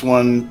win this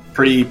one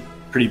pretty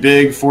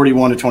big,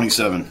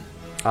 41-27.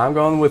 I'm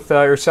going with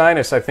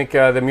Ursinus. I think the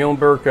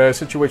Muhlenberg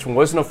situation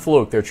wasn't a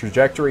fluke. Their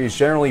trajectory is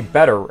generally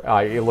better,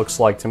 it looks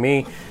like to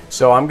me.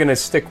 So I'm going to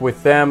stick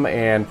with them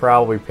and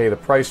probably pay the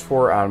price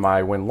for it on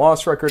my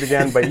win-loss record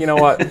again. But you know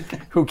what?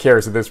 Who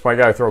cares at this point?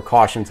 I got to throw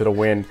caution to the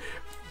wind.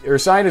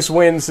 Ursinus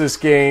wins this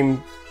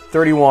game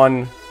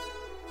 31-20.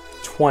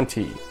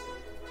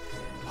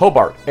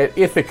 Hobart at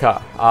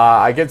Ithaca.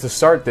 I get to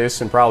start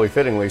this, and probably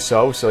fittingly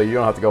so you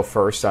don't have to go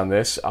first on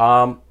this.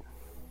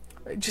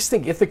 I just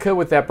think Ithaca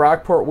with that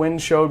Brockport win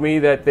showed me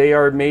that they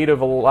are made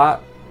of a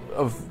lot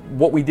of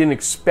what we didn't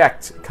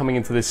expect coming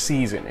into this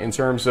season in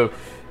terms of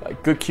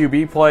good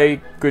QB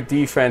play, good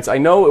defense. I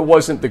know it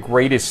wasn't the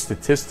greatest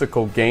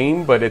statistical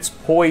game, but it's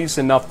poised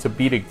enough to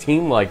beat a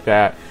team like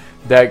that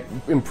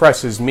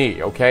impresses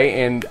me,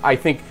 okay? And I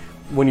think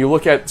when you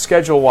look at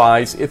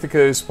schedule-wise, Ithaca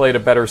has played a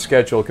better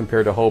schedule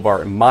compared to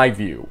Hobart, in my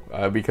view,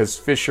 because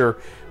Fisher,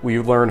 we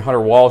learned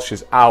Hunter Walsh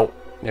is out,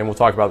 and we'll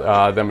talk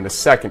about them in a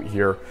second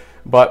here.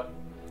 But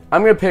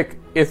I'm going to pick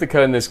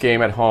Ithaca in this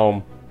game at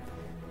home.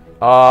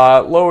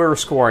 Lower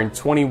scoring,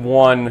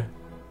 21-14.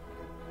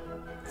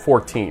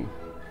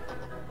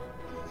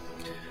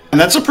 And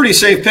that's a pretty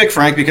safe pick,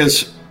 Frank,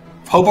 because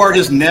Hobart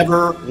has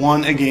never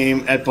won a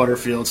game at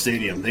Butterfield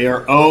Stadium. They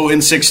are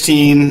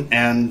 0-16,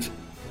 and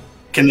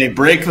can they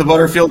break the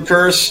Butterfield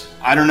curse?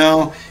 I don't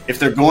know. If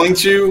they're going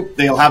to,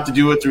 they'll have to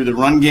do it through the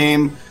run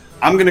game.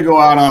 I'm going to go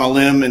out on a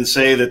limb and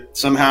say that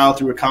somehow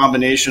through a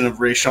combination of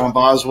Rayshawn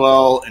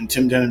Boswell and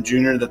Tim Denham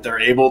Jr. that they're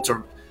able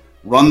to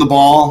run the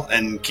ball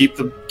and keep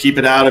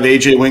it out of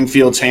A.J.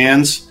 Wingfield's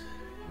hands.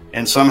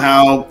 And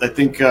somehow, I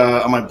think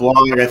on my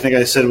blog, I think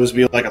I said it was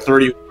be like a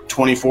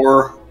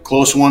 30-24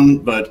 close one,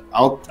 but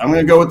I'm going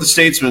to go with the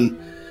Statesman.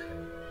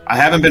 I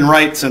haven't been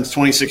right since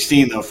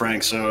 2016, though,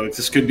 Frank, so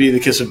this could be the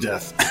kiss of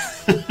death.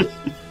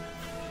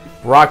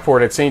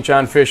 Rockport at St.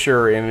 John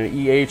Fisher in an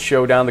E8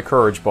 showdown, the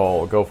Courage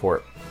Bowl. Go for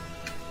it.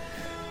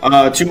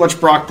 Too much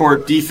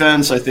Brockport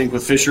defense. I think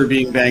with Fisher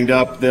being banged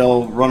up,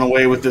 they'll run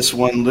away with this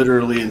one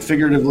literally and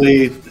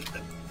figuratively,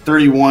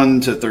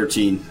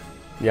 31-13.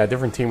 Yeah,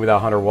 different team without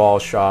Hunter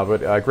Walsh, but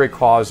great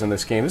cause in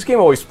this game. This game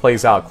always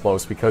plays out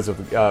close because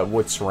of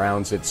what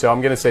surrounds it. So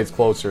I'm going to say it's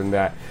closer than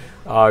that.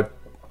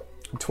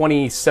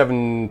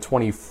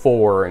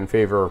 27-24 in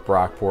favor of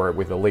Brockport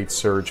with a late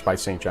surge by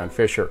St. John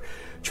Fisher.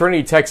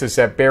 Trinity, Texas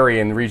at Berry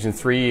in Region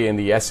 3 in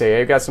the SAA.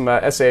 We've got some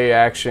SAA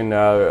action,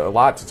 a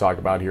lot to talk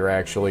about here,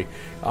 actually.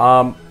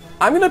 I'm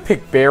going to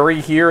pick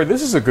Berry here.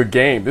 This is a good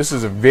game. This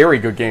is a very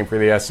good game for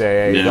the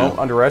SAA. Yeah. Don't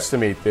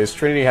underestimate this.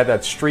 Trinity had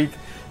that streak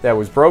that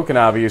was broken,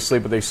 obviously,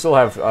 but they still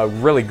have a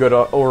really good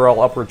overall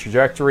upward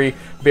trajectory.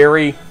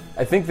 Berry,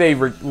 I think they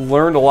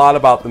learned a lot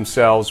about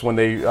themselves when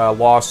they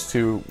lost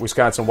to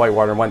Wisconsin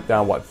Whitewater and went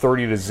down,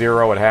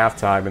 30-0 at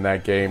halftime in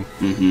that game.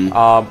 Mm-hmm.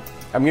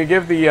 I'm going to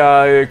give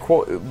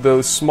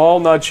the small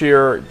nudge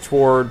here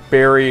toward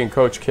Barry and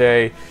Coach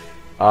K,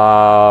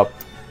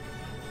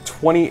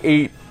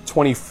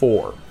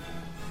 28-24.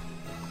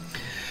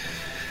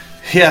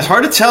 Yeah, it's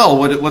hard to tell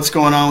what's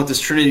going on with this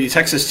Trinity,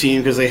 Texas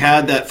team because they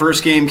had that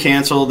first game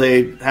canceled.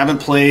 They haven't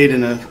played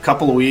in a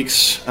couple of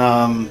weeks.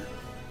 I'll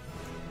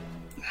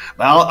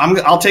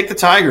take the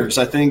Tigers.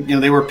 I think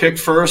they were picked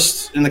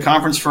first in the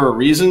conference for a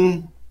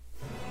reason.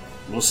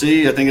 We'll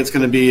see. I think it's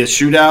going to be a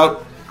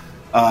shootout.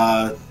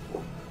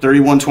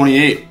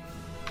 31-28.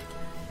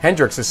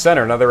 Hendricks is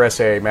center, another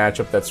SAA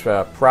matchup that's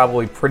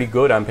probably pretty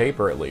good on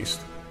paper at least.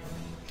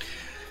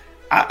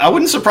 I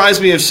wouldn't surprise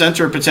me if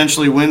center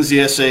potentially wins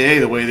the SAA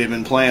the way they've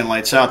been playing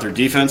lights out. Their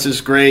defense is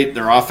great.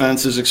 Their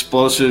offense is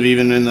explosive,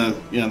 even in the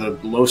the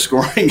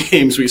low-scoring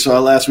games we saw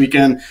last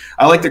weekend.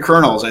 I like the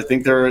Colonels. I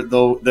think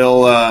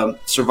they'll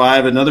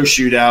survive another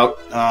shootout,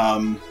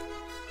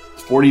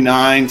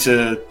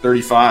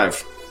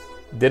 49-35.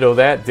 Ditto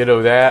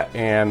that,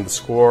 and the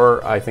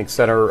score, I think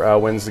center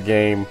wins the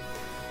game.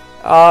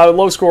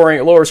 Lower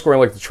scoring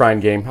like the Trine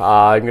game.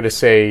 I'm going to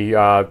say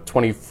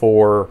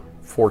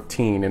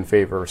 24-14 in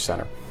favor of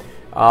center.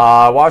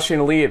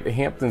 Washington Lee at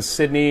Hampton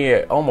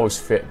Sydney,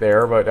 almost fit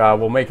there, but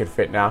we'll make it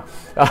fit now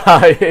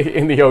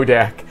in the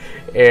ODAC.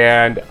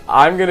 And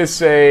I'm going to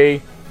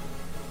say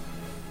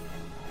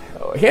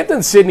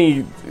Hampton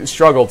Sydney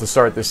struggled to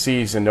start the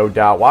season, no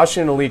doubt.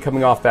 Washington Lee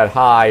coming off that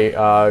high,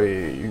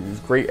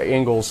 great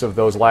angles of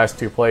those last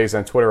two plays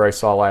on Twitter I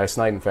saw last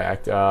night, in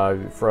fact,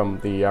 from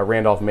the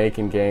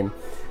Randolph-Macon game.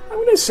 I'm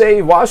going to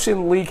say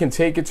Washington Lee can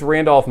take it to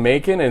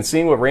Randolph-Macon, and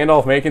seeing what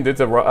Randolph-Macon did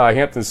to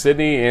Hampton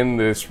Sydney in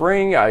the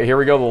spring, here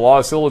we go, the law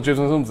of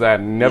syllogisms, that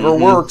never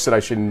works, and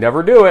I should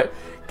never do it.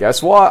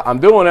 Guess what?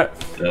 I'm doing it.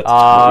 That's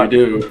what we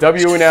do.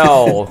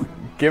 W&L,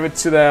 give it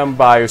to them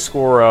by a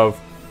score of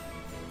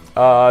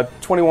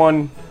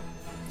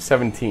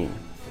 21-17.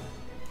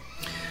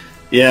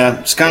 Yeah,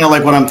 it's kind of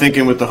like what I'm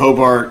thinking with the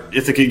Hobart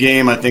Ithaca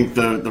game. I think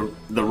the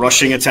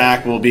rushing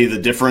attack will be the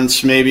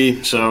difference,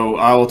 maybe. So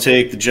I will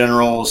take the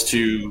Generals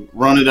to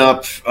run it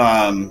up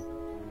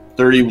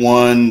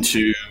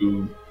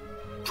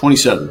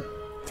 31-27.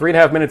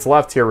 3.5 minutes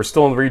left here. We're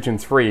still in Region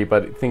 3,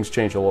 but things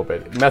change a little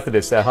bit.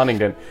 Methodist at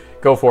Huntington,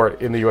 go for it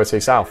in the USA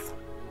South.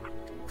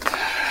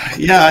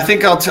 Yeah, I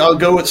think I'll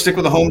stick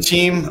with the home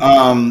team.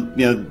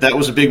 That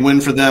was a big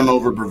win for them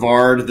over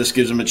Brevard. This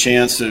gives them a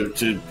chance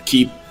to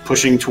keep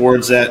pushing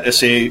towards that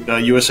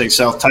USA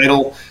South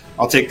title.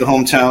 I'll take the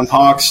hometown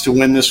Hawks to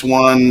win this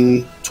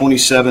one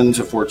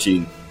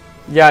 27-14.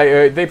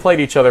 Yeah, they played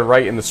each other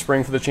right in the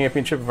spring for the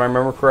championship, if I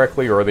remember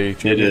correctly, or the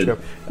championship.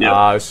 They did.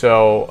 Yep.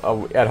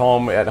 So at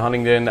home at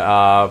Huntington,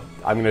 I'm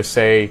going to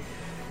say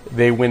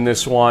they win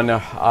this one.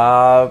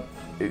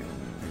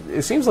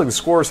 It seems like the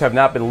scores have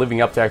not been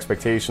living up to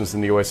expectations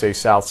in the USA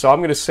South, so I'm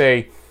going to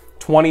say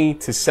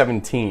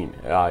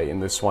 20-17 in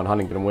this one.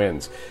 Huntington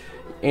wins.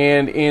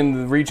 And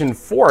in Region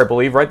 4, I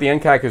believe, right? The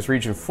NCAC is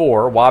Region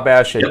 4.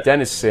 Wabash at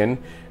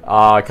Denison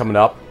coming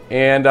up.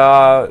 And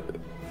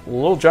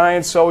Little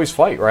Giants always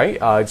fight,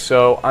 right?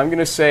 So I'm going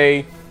to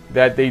say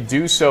that they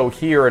do so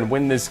here and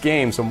win this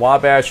game. Some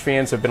Wabash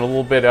fans have been a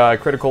little bit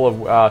critical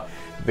of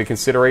the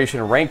consideration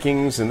of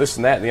rankings and this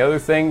and that and the other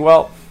thing.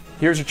 Well,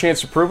 here's a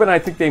chance to prove it, and I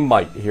think they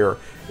might here.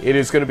 It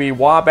is going to be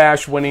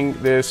Wabash winning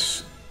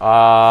this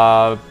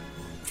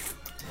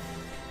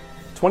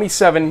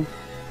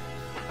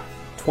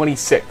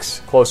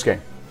 27-26. Close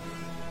game.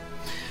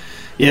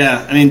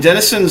 Yeah, I mean,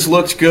 Denison's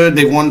looked good.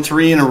 They won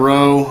 3 in a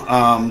row.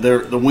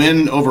 The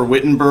win over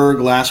Wittenberg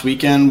last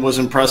weekend was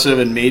impressive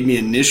and made me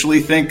initially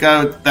think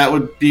that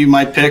would be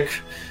my pick.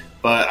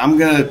 But I'm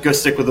going to go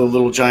stick with the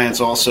Little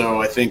Giants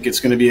also. I think it's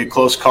going to be a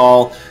close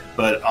call,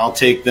 but I'll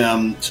take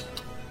them,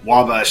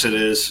 Wabash that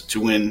is,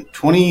 to win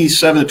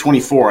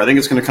 27-24. I think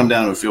it's going to come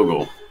down to a field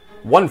goal.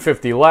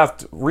 150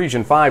 left.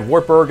 Region 5,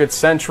 Wartburg at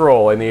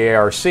Central in the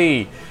ARC.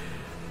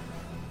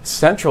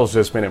 Central's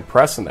just been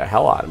impressing the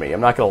hell out of me.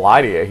 I'm not going to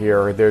lie to you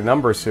here. Their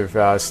numbers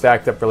have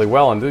stacked up really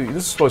well, and this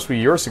is supposed to be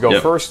yours to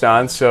go first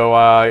on, so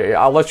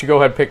I'll let you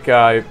go ahead and pick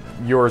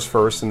yours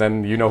first, and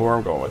then you know who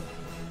I'm going with.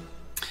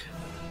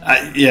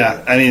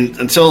 I mean,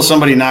 until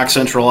somebody knocks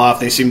Central off,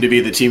 they seem to be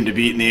the team to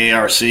beat in the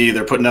ARC.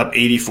 They're putting up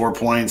 84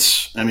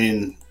 points. I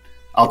mean,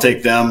 I'll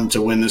take them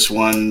to win this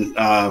one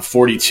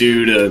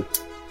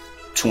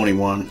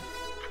 42-21.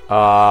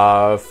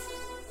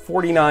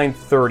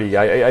 49-30.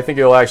 I think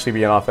it'll actually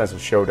be an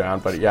offensive showdown,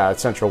 but yeah,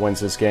 Central wins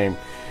this game.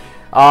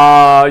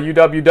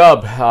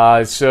 UW-Dub.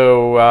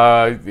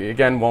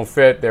 Again, won't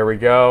fit. There we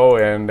go,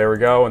 and there we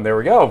go, and there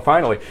we go.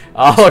 Finally.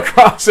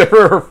 Lacrosse at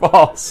River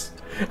Falls.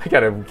 I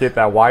got to get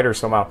that wider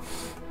somehow.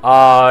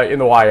 In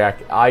the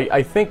WIAC.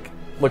 I think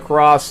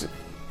Lacrosse,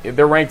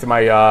 they're ranked in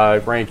my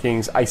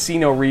rankings. I see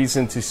no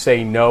reason to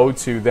say no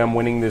to them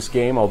winning this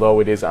game,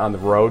 although it is on the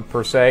road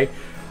per se.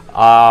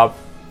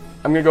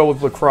 I'm going to go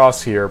with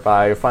Lacrosse here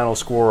by a final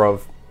score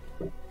of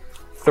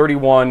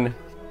 31-20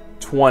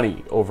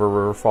 over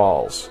River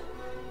Falls.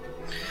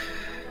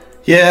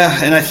 Yeah,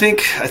 and I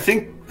think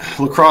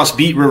Lacrosse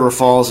beat River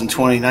Falls in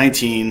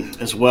 2019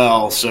 as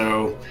well.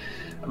 So,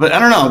 but I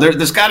don't know.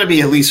 There's got to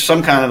be at least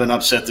some kind of an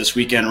upset this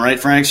weekend, right,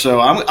 Frank? So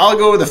I'll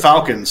go with the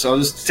Falcons. I'll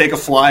just take a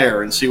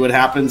flyer and see what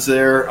happens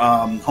there.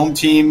 Home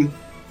team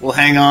will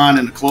hang on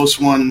in a close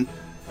one.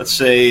 Let's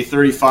say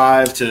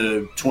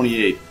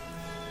 35-28.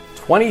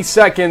 20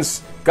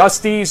 seconds.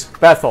 Gusties,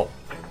 Bethel.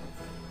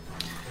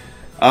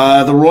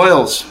 The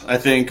Royals, I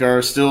think,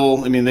 are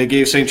still. I mean, they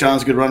gave St.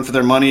 John's a good run for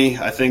their money.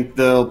 I think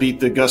they'll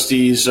beat the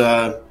Gusties,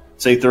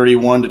 say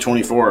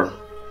 31-24.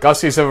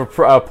 Gusties have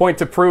a point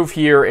to prove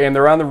here, and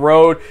they're on the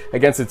road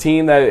against a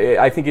team that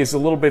I think is a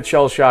little bit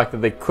shell-shocked that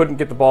they couldn't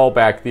get the ball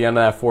back at the end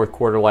of that fourth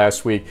quarter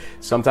last week.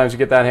 Sometimes you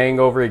get that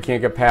hangover, you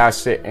can't get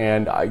past it,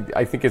 and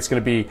I think it's going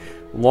to be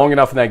long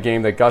enough in that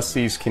game that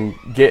Gusties can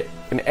get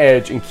an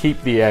edge and keep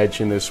the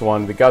edge in this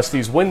one. The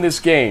Gusties win this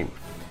game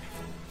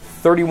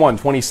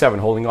 31-27,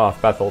 holding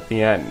off Bethel at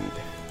the end.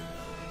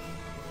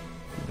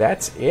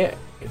 That's it.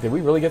 Did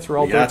we really get through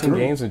all 13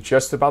 games in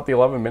just about the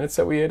 11 minutes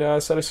that we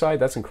had set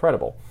aside? That's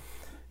incredible.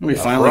 We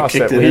finally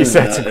kicked it in.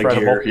 That's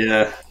incredible.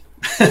 Yeah.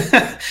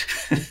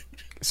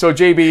 So,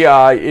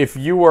 JB, if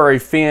you were a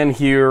fan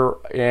here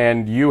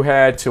and you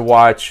had to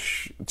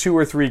watch 2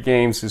 or 3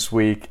 games this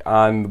week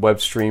on the web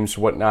streams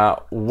or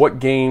whatnot, what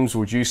games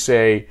would you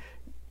say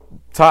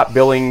top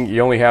billing?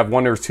 You only have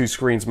 1 or 2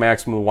 screens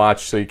maximum to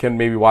watch, so you can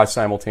maybe watch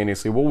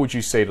simultaneously. What would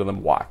you say to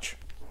them watch?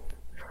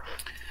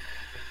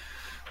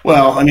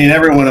 Well, I mean,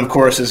 everyone, of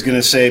course, is going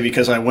to say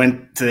because I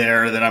went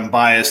there that I'm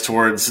biased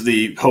towards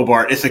the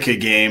Hobart Ithaca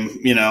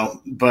game,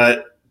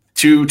 but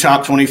 2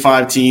 top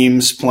 25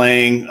 teams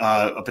playing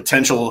a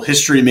potential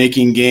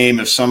history-making game.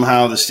 If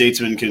somehow the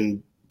Statesman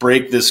can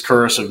break this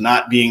curse of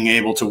not being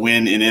able to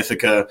win in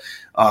Ithaca,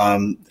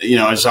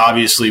 is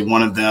obviously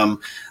one of them.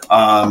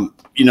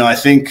 I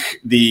think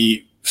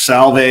the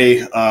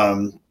Salve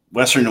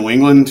Western New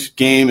England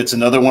game, it's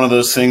another one of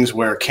those things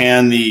where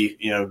can the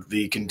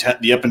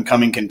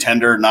up-and-coming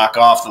contender knock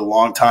off the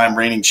longtime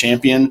reigning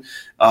champion,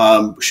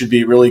 should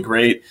be really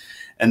great.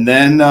 And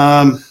then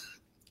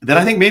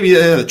I think maybe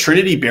the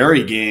Trinity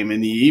Berry game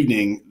in the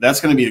evening,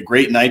 that's going to be a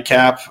great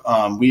nightcap.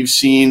 We've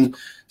seen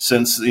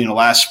since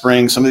last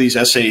spring some of these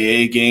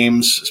SAA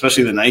games,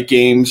 especially the night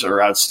games,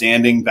 are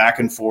outstanding, back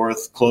and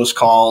forth, close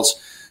calls.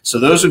 So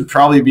those would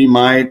probably be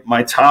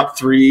my top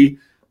 3,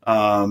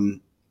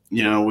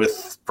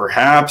 with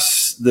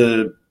perhaps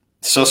the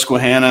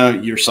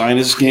Susquehanna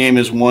Ursinus game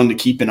is one to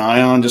keep an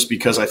eye on, just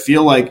because I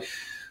feel like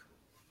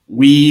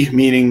we,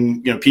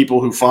 meaning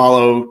people who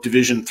follow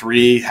Division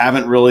III,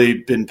 haven't really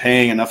been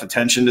paying enough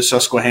attention to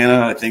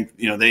Susquehanna. I think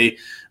they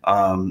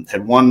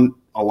had won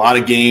a lot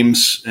of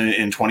games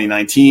in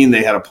 2019.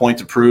 They had a point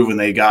to prove, and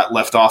they got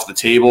left off the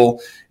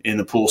table in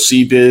the Pool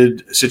C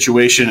bid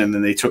situation, and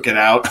then they took it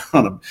out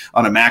on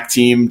a MAC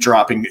team,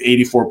 dropping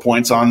 84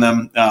 points on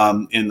them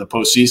in the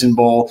postseason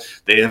bowl.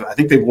 I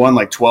think they've won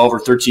like 12 or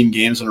 13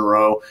 games in a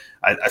row.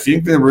 I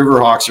think the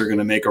Riverhawks are going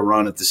to make a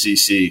run at the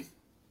CC.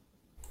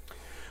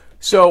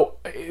 So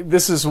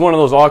this is one of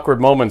those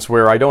awkward moments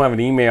where I don't have an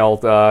email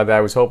that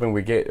I was hoping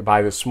we'd get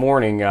by this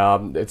morning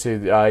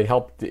to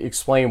help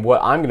explain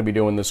what I'm going to be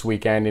doing this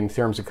weekend in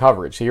terms of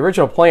coverage. The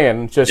original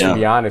plan, just to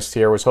be honest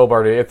here, was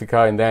Hobart at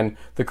Ithaca and then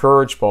the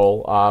Courage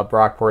Bowl,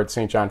 Brockport at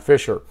St. John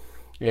Fisher.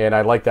 And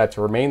I'd like that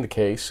to remain the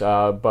case,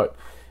 but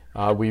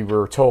we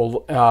were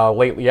told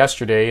late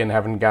yesterday and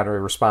haven't gotten a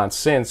response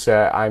since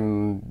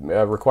I'm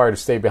required to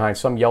stay behind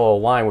some yellow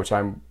line, which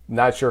I'm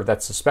not sure if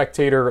that's the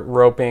spectator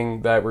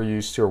roping that we're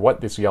used to or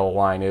what this yellow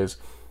line is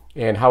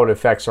and how it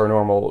affects our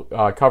normal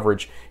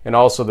coverage, and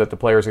also that the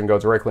players can go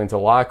directly into the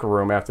locker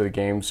room after the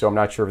game. So I'm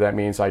not sure if that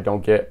means I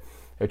don't get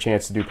a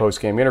chance to do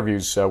post-game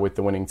interviews with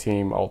the winning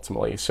team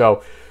ultimately.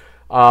 So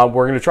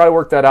we're going to try to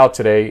work that out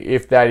today.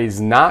 If that is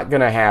not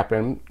going to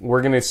happen,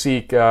 we're going to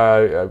seek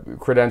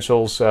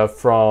credentials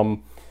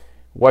from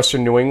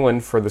Western New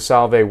England for the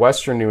Salve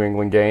Western New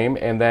England game,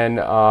 and then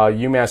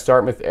UMass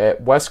Dartmouth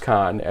at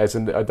WestCon as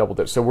a double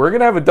dip. So we're going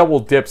to have a double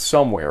dip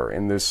somewhere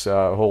in this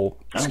whole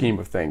scheme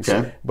of things.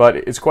 Okay. But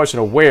it's a question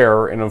of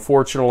where, and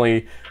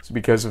unfortunately, it's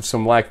because of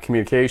some lack of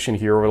communication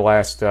here over the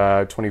last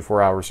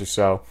 24 hours or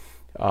so,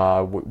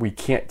 we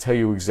can't tell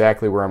you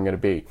exactly where I'm going to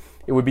be.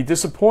 It would be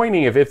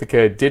disappointing if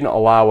Ithaca didn't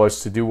allow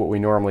us to do what we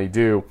normally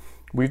do.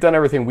 We've done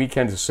everything we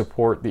can to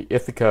support the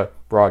Ithaca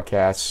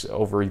broadcasts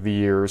over the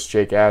years.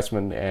 Jake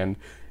Assman and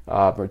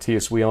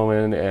Matthias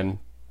Wheelman and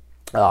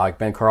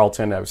Ben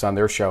Carlton. I was on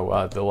their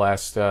show the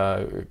last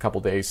couple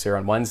days there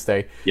on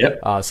Wednesday. Yep.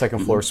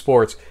 Second Floor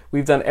Sports.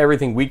 We've done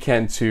everything we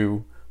can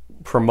to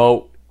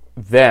promote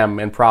them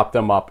and prop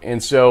them up.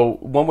 And so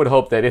one would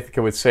hope that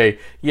Ithaca would say,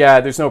 yeah,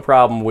 there's no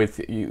problem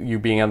with you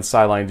being on the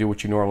sideline and do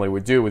what you normally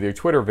would do with your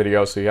Twitter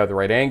video, so you have the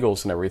right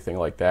angles and everything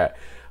like that.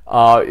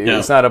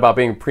 It's not about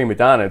being prima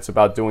donna. It's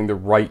about doing the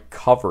right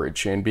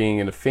coverage, and being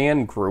in a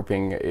fan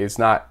grouping is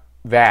not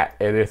that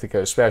at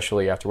Ithaca,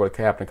 especially after what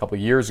happened a couple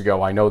of years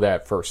ago. I know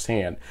that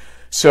firsthand.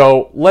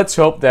 So let's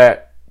hope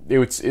that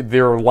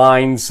there are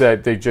lines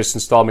that they just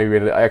installed, maybe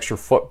an extra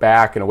foot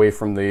back and away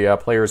from the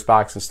players'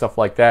 box and stuff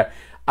like that.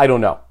 I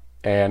don't know,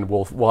 and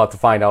we'll have to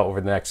find out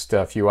over the next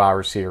few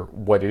hours here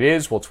what it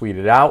is. We'll tweet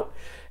it out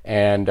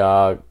and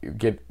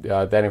get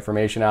that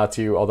information out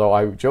to you. Although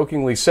I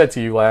jokingly said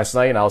to you last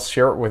night, and I'll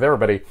share it with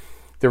everybody,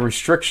 the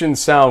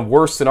restrictions sound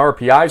worse than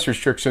RPI's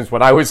restrictions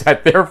when I was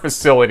at their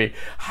facility.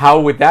 How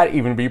would that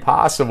even be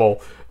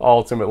possible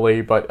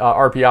ultimately? But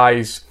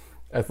RPI's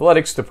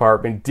athletics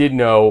department did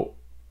know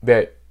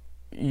that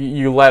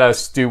you let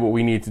us do what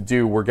we need to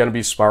do. We're going to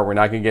be smart. We're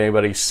not going to get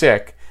anybody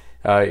sick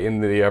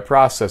in the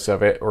process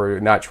of it,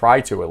 or not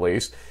try to at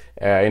least.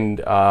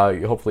 And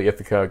hopefully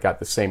Ithaca got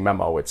the same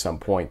memo at some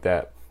point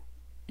that,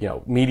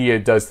 media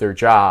does their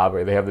job,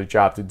 or they have their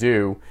job to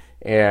do,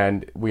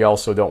 and we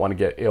also don't want to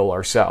get ill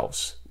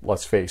ourselves.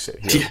 Let's face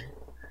it here.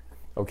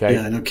 Okay?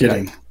 Yeah, no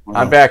kidding.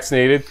 Wow. I'm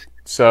vaccinated,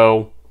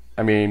 so,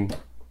 it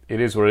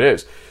is what it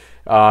is.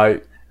 I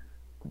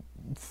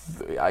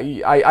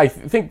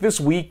think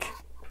this week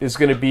is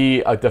going to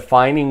be a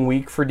defining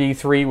week for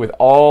D3, with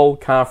all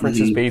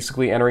conferences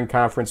basically entering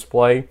conference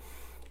play.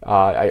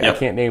 I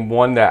can't name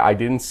one that I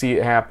didn't see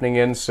it happening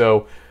in,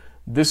 so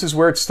this is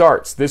where it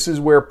starts. This is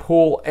where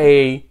Pool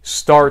A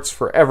starts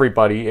for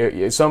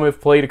everybody. Some have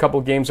played a couple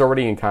of games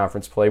already in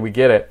conference play. We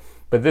get it.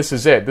 But this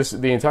is it.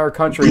 The entire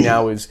country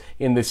now is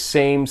in the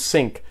same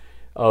sync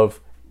of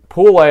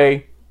Pool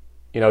A.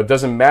 It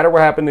doesn't matter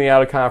what happened in the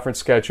out-of-conference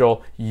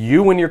schedule.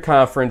 You win your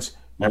conference,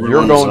 you're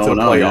going to the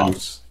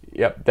playoffs.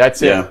 Yep,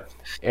 that's it.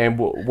 And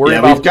we'll worry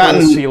about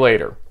Pool C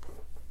later.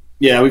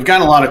 Yeah, we've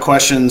gotten a lot of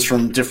questions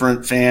from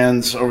different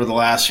fans over the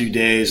last few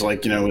days,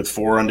 like, with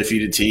 4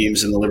 undefeated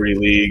teams in the Liberty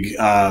League,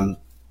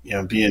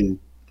 being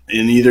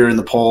in either in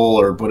the poll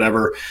or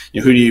whatever,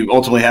 who do you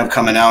ultimately have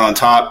coming out on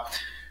top?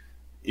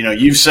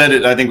 You've said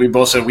it. I think we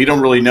both said we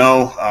don't really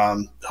know.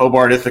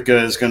 Hobart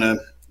Ithaca is going to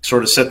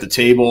sort of set the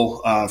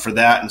table for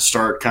that and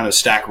start kind of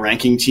stack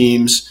ranking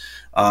teams.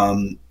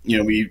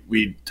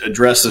 We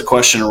addressed the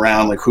question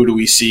around, like, who do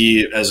we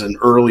see as an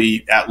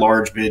early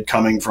at-large bid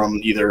coming from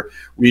either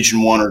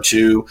Region 1 or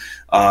 2.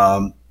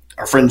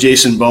 Our friend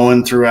Jason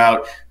Bowen threw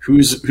out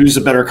who's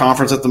the better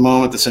conference at the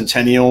moment, the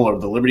Centennial or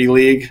the Liberty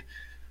League.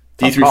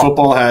 D3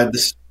 football had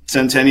the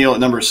Centennial at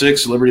number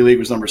 6. Liberty League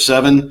was number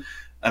 7.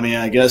 I mean,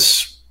 I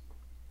guess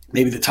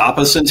maybe the top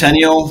of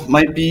Centennial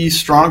might be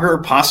stronger,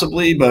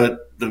 possibly,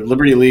 but the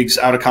Liberty League's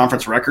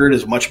out-of-conference record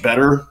is much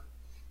better.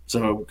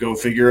 So go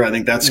figure. I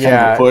think that's kind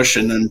of a push.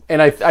 And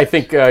I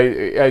think,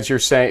 as you're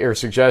saying or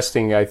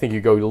suggesting, I think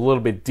you go a little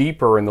bit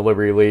deeper in the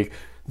Liberty League,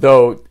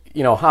 though.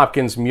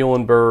 Hopkins,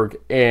 Muhlenberg,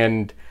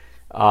 and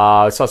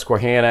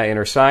Susquehanna and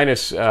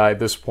Ursinus at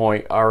this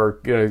point are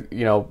going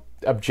to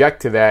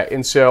object to that,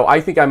 and so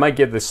I think I might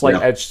give the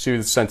slight edge to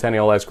the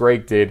Centennial, as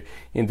Greg did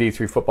in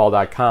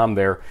D3Football.com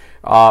there.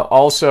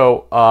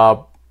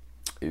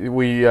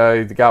 We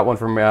got one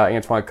from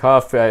Antoine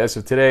Cuff. As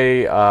of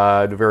today,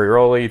 very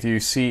early, do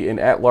you see an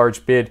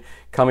at-large bid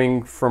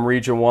coming from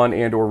Region 1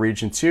 and or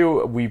Region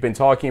 2? We've been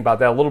talking about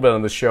that a little bit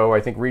on the show.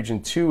 I think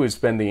Region 2 has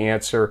been the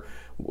answer.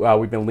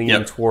 We've been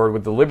leaning toward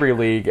with the Liberty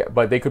League,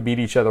 but they could beat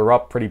each other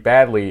up pretty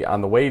badly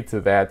on the way to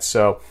that.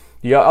 So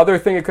the other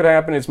thing that could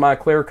happen is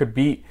Montclair could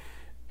beat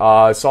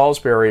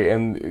Salisbury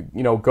and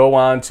go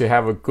on to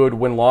have a good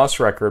win-loss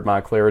record,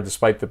 Montclair,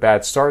 despite the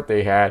bad start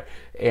they had,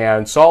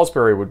 and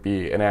Salisbury would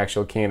be an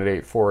actual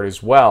candidate for it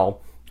as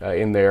well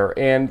in there.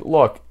 And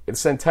look,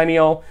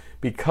 Centennial,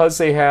 because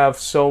they have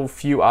so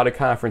few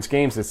out-of-conference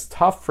games, it's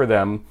tough for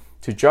them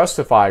to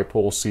justify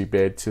Pool C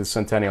bid to the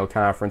Centennial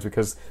Conference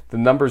because the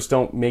numbers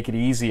don't make it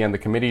easy on the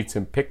committee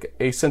to pick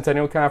a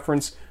Centennial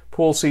Conference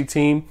Pool C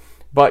team.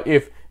 But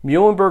if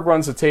Muhlenberg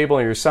runs the table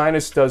and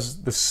Ursinus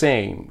does the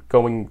same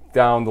going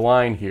down the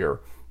line here,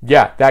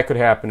 that could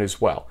happen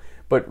as well.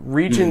 But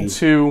Region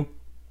 2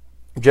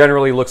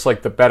 generally looks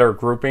like the better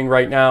grouping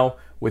right now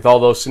with all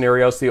those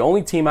scenarios. The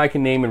only team I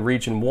can name in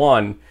Region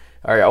 1,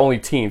 or only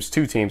teams,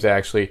 2 teams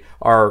actually,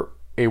 are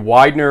a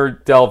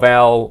Widener-Del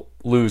Val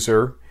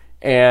loser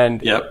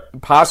and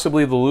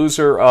possibly the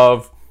loser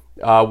of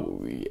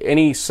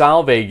any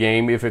Salve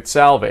game if it's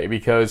Salve,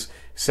 because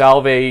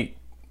Salve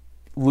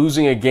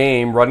losing a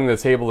game, running the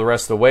table the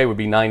rest of the way would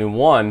be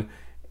 9-1.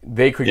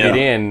 They could get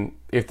in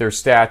if their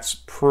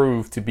stats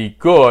prove to be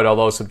good,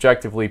 although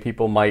subjectively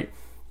people might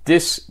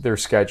diss their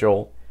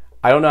schedule.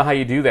 I don't know how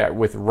you do that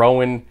with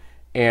Rowan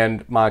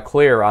and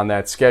Montclair on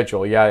that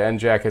schedule.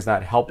 NJAC has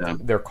not helped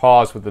their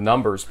cause with the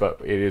numbers, but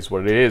it is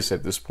what it is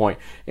at this point.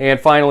 And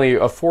finally,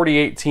 a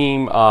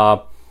 48-team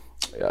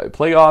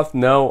playoff.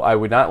 No, I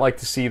would not like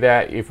to see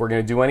that. If we're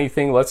going to do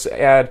anything, let's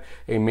add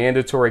a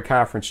mandatory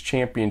conference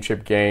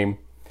championship game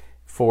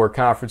for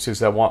conferences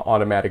that want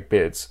automatic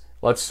bids.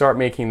 Let's start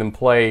making them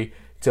play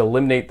to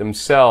eliminate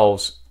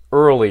themselves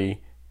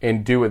early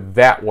and do it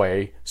that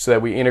way so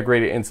that we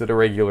integrate it into the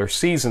regular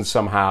season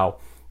somehow.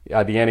 The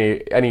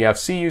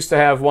NEFC used to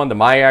have one. The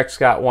MIAC's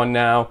got one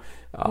now.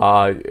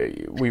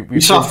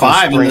 We saw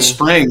 5 in the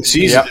spring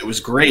season. It was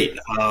great.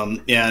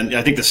 And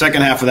I think the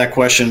second half of that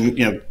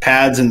question,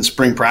 pads and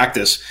spring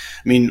practice.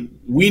 I mean,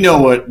 we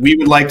know what we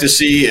would like to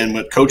see and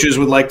what coaches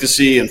would like to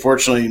see.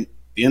 Unfortunately,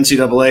 the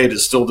NCAA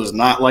still does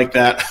not like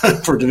that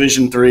for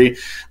Division III.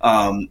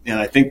 And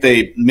I think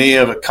they may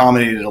have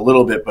accommodated a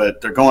little bit, but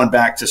they're going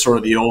back to sort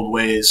of the old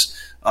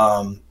ways.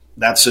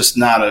 That's just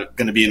not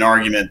going to be an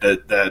argument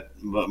that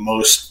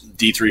most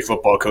D3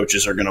 football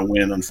coaches are going to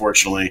win,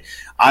 unfortunately.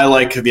 I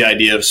like the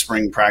idea of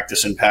spring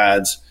practice and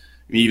pads,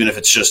 even if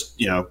it's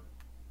just,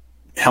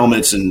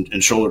 helmets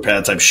and shoulder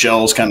pad type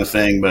shells kind of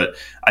thing, but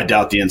I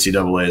doubt the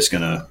NCAA is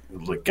going to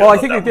look. Well, I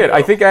think they did.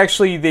 I think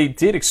actually they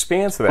did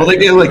expand to that. Well, they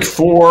did like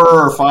 4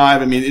 or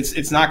 5. I mean,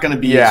 it's not going to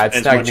be it's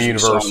as not much as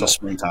universal in the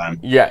springtime.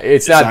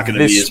 It's not going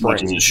to be as spring.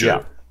 much as it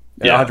should.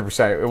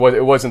 100%.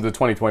 It wasn't the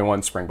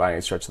 2021 spring by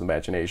any stretch of the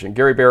imagination.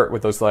 Gary Barrett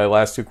with those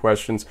last 2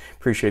 questions.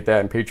 Appreciate that.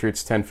 And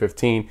Patriots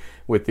 1015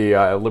 with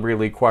the Liberty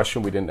League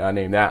question. We didn't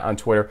name that on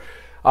Twitter.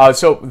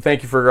 So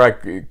thank you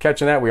for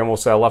catching that. We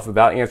almost left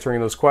without answering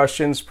those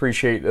questions.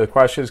 Appreciate the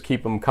questions.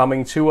 Keep them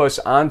coming to us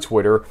on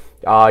Twitter.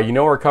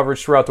 Our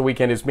coverage throughout the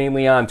weekend is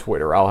mainly on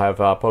Twitter. I'll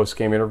have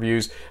post-game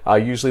interviews,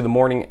 usually the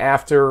morning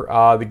after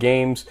the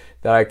games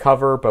that I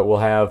cover, but we'll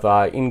have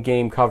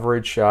in-game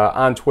coverage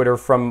on Twitter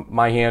from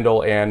my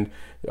handle and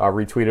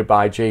retweeted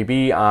by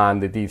JB on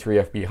the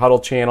D3FB Huddle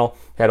channel.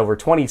 Had over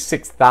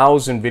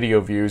 26,000 video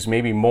views,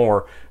 maybe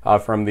more,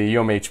 from the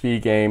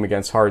UMHB game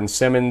against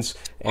Hardin-Simmons.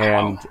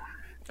 And,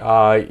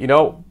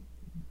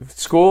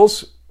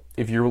 schools,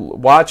 if you're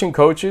watching,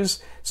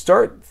 coaches,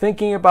 start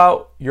thinking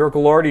about your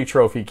Ghilardi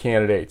Trophy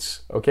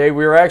candidates. Okay,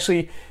 we were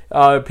actually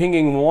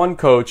pinging one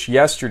coach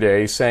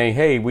yesterday saying,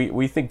 hey,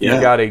 we think you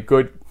got a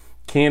good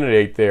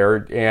candidate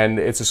there, and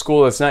it's a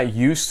school that's not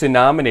used to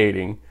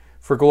nominating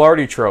for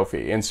Ghilardi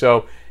Trophy. And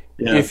so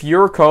if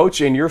your coach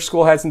and your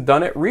school hasn't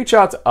done it, reach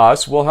out to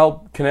us. We'll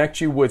help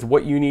connect you with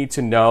what you need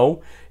to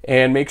know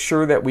and make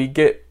sure that we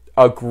get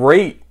a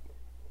great,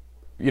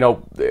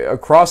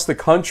 across the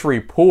country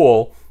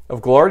pool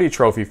of Ghilardi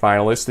Trophy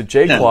finalists. The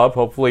J Club,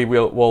 hopefully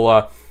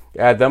we'll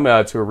add them to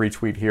a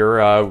retweet here,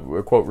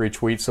 a quote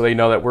retweet, so they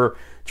know that we're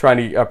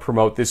trying to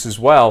promote this as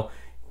well.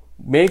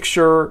 Make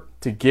sure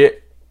to get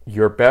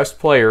your best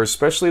players,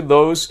 especially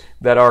those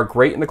that are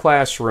great in the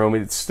classroom.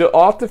 It's still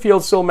off the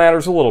field, still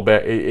matters a little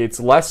bit. It's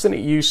less than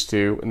it used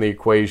to in the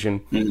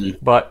equation,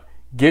 but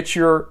get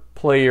your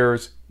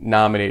players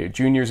nominated,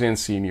 juniors and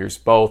seniors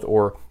both,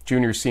 or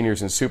juniors,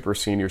 seniors, and super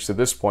seniors at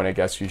this point, I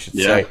guess you should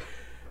say.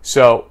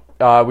 So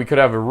we could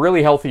have a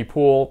really healthy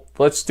pool.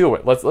 Let's do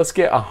it. Let's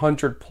get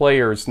 100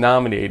 players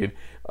nominated,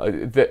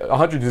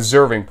 100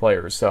 deserving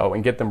players,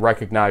 and get them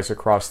recognized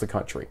across the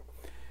country.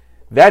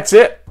 That's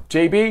it,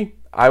 JB.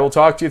 I will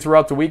talk to you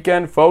throughout the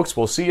weekend. Folks,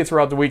 we'll see you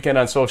throughout the weekend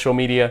on social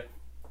media.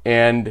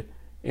 And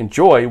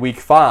enjoy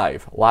Week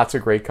 5. Lots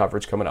of great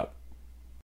coverage coming up.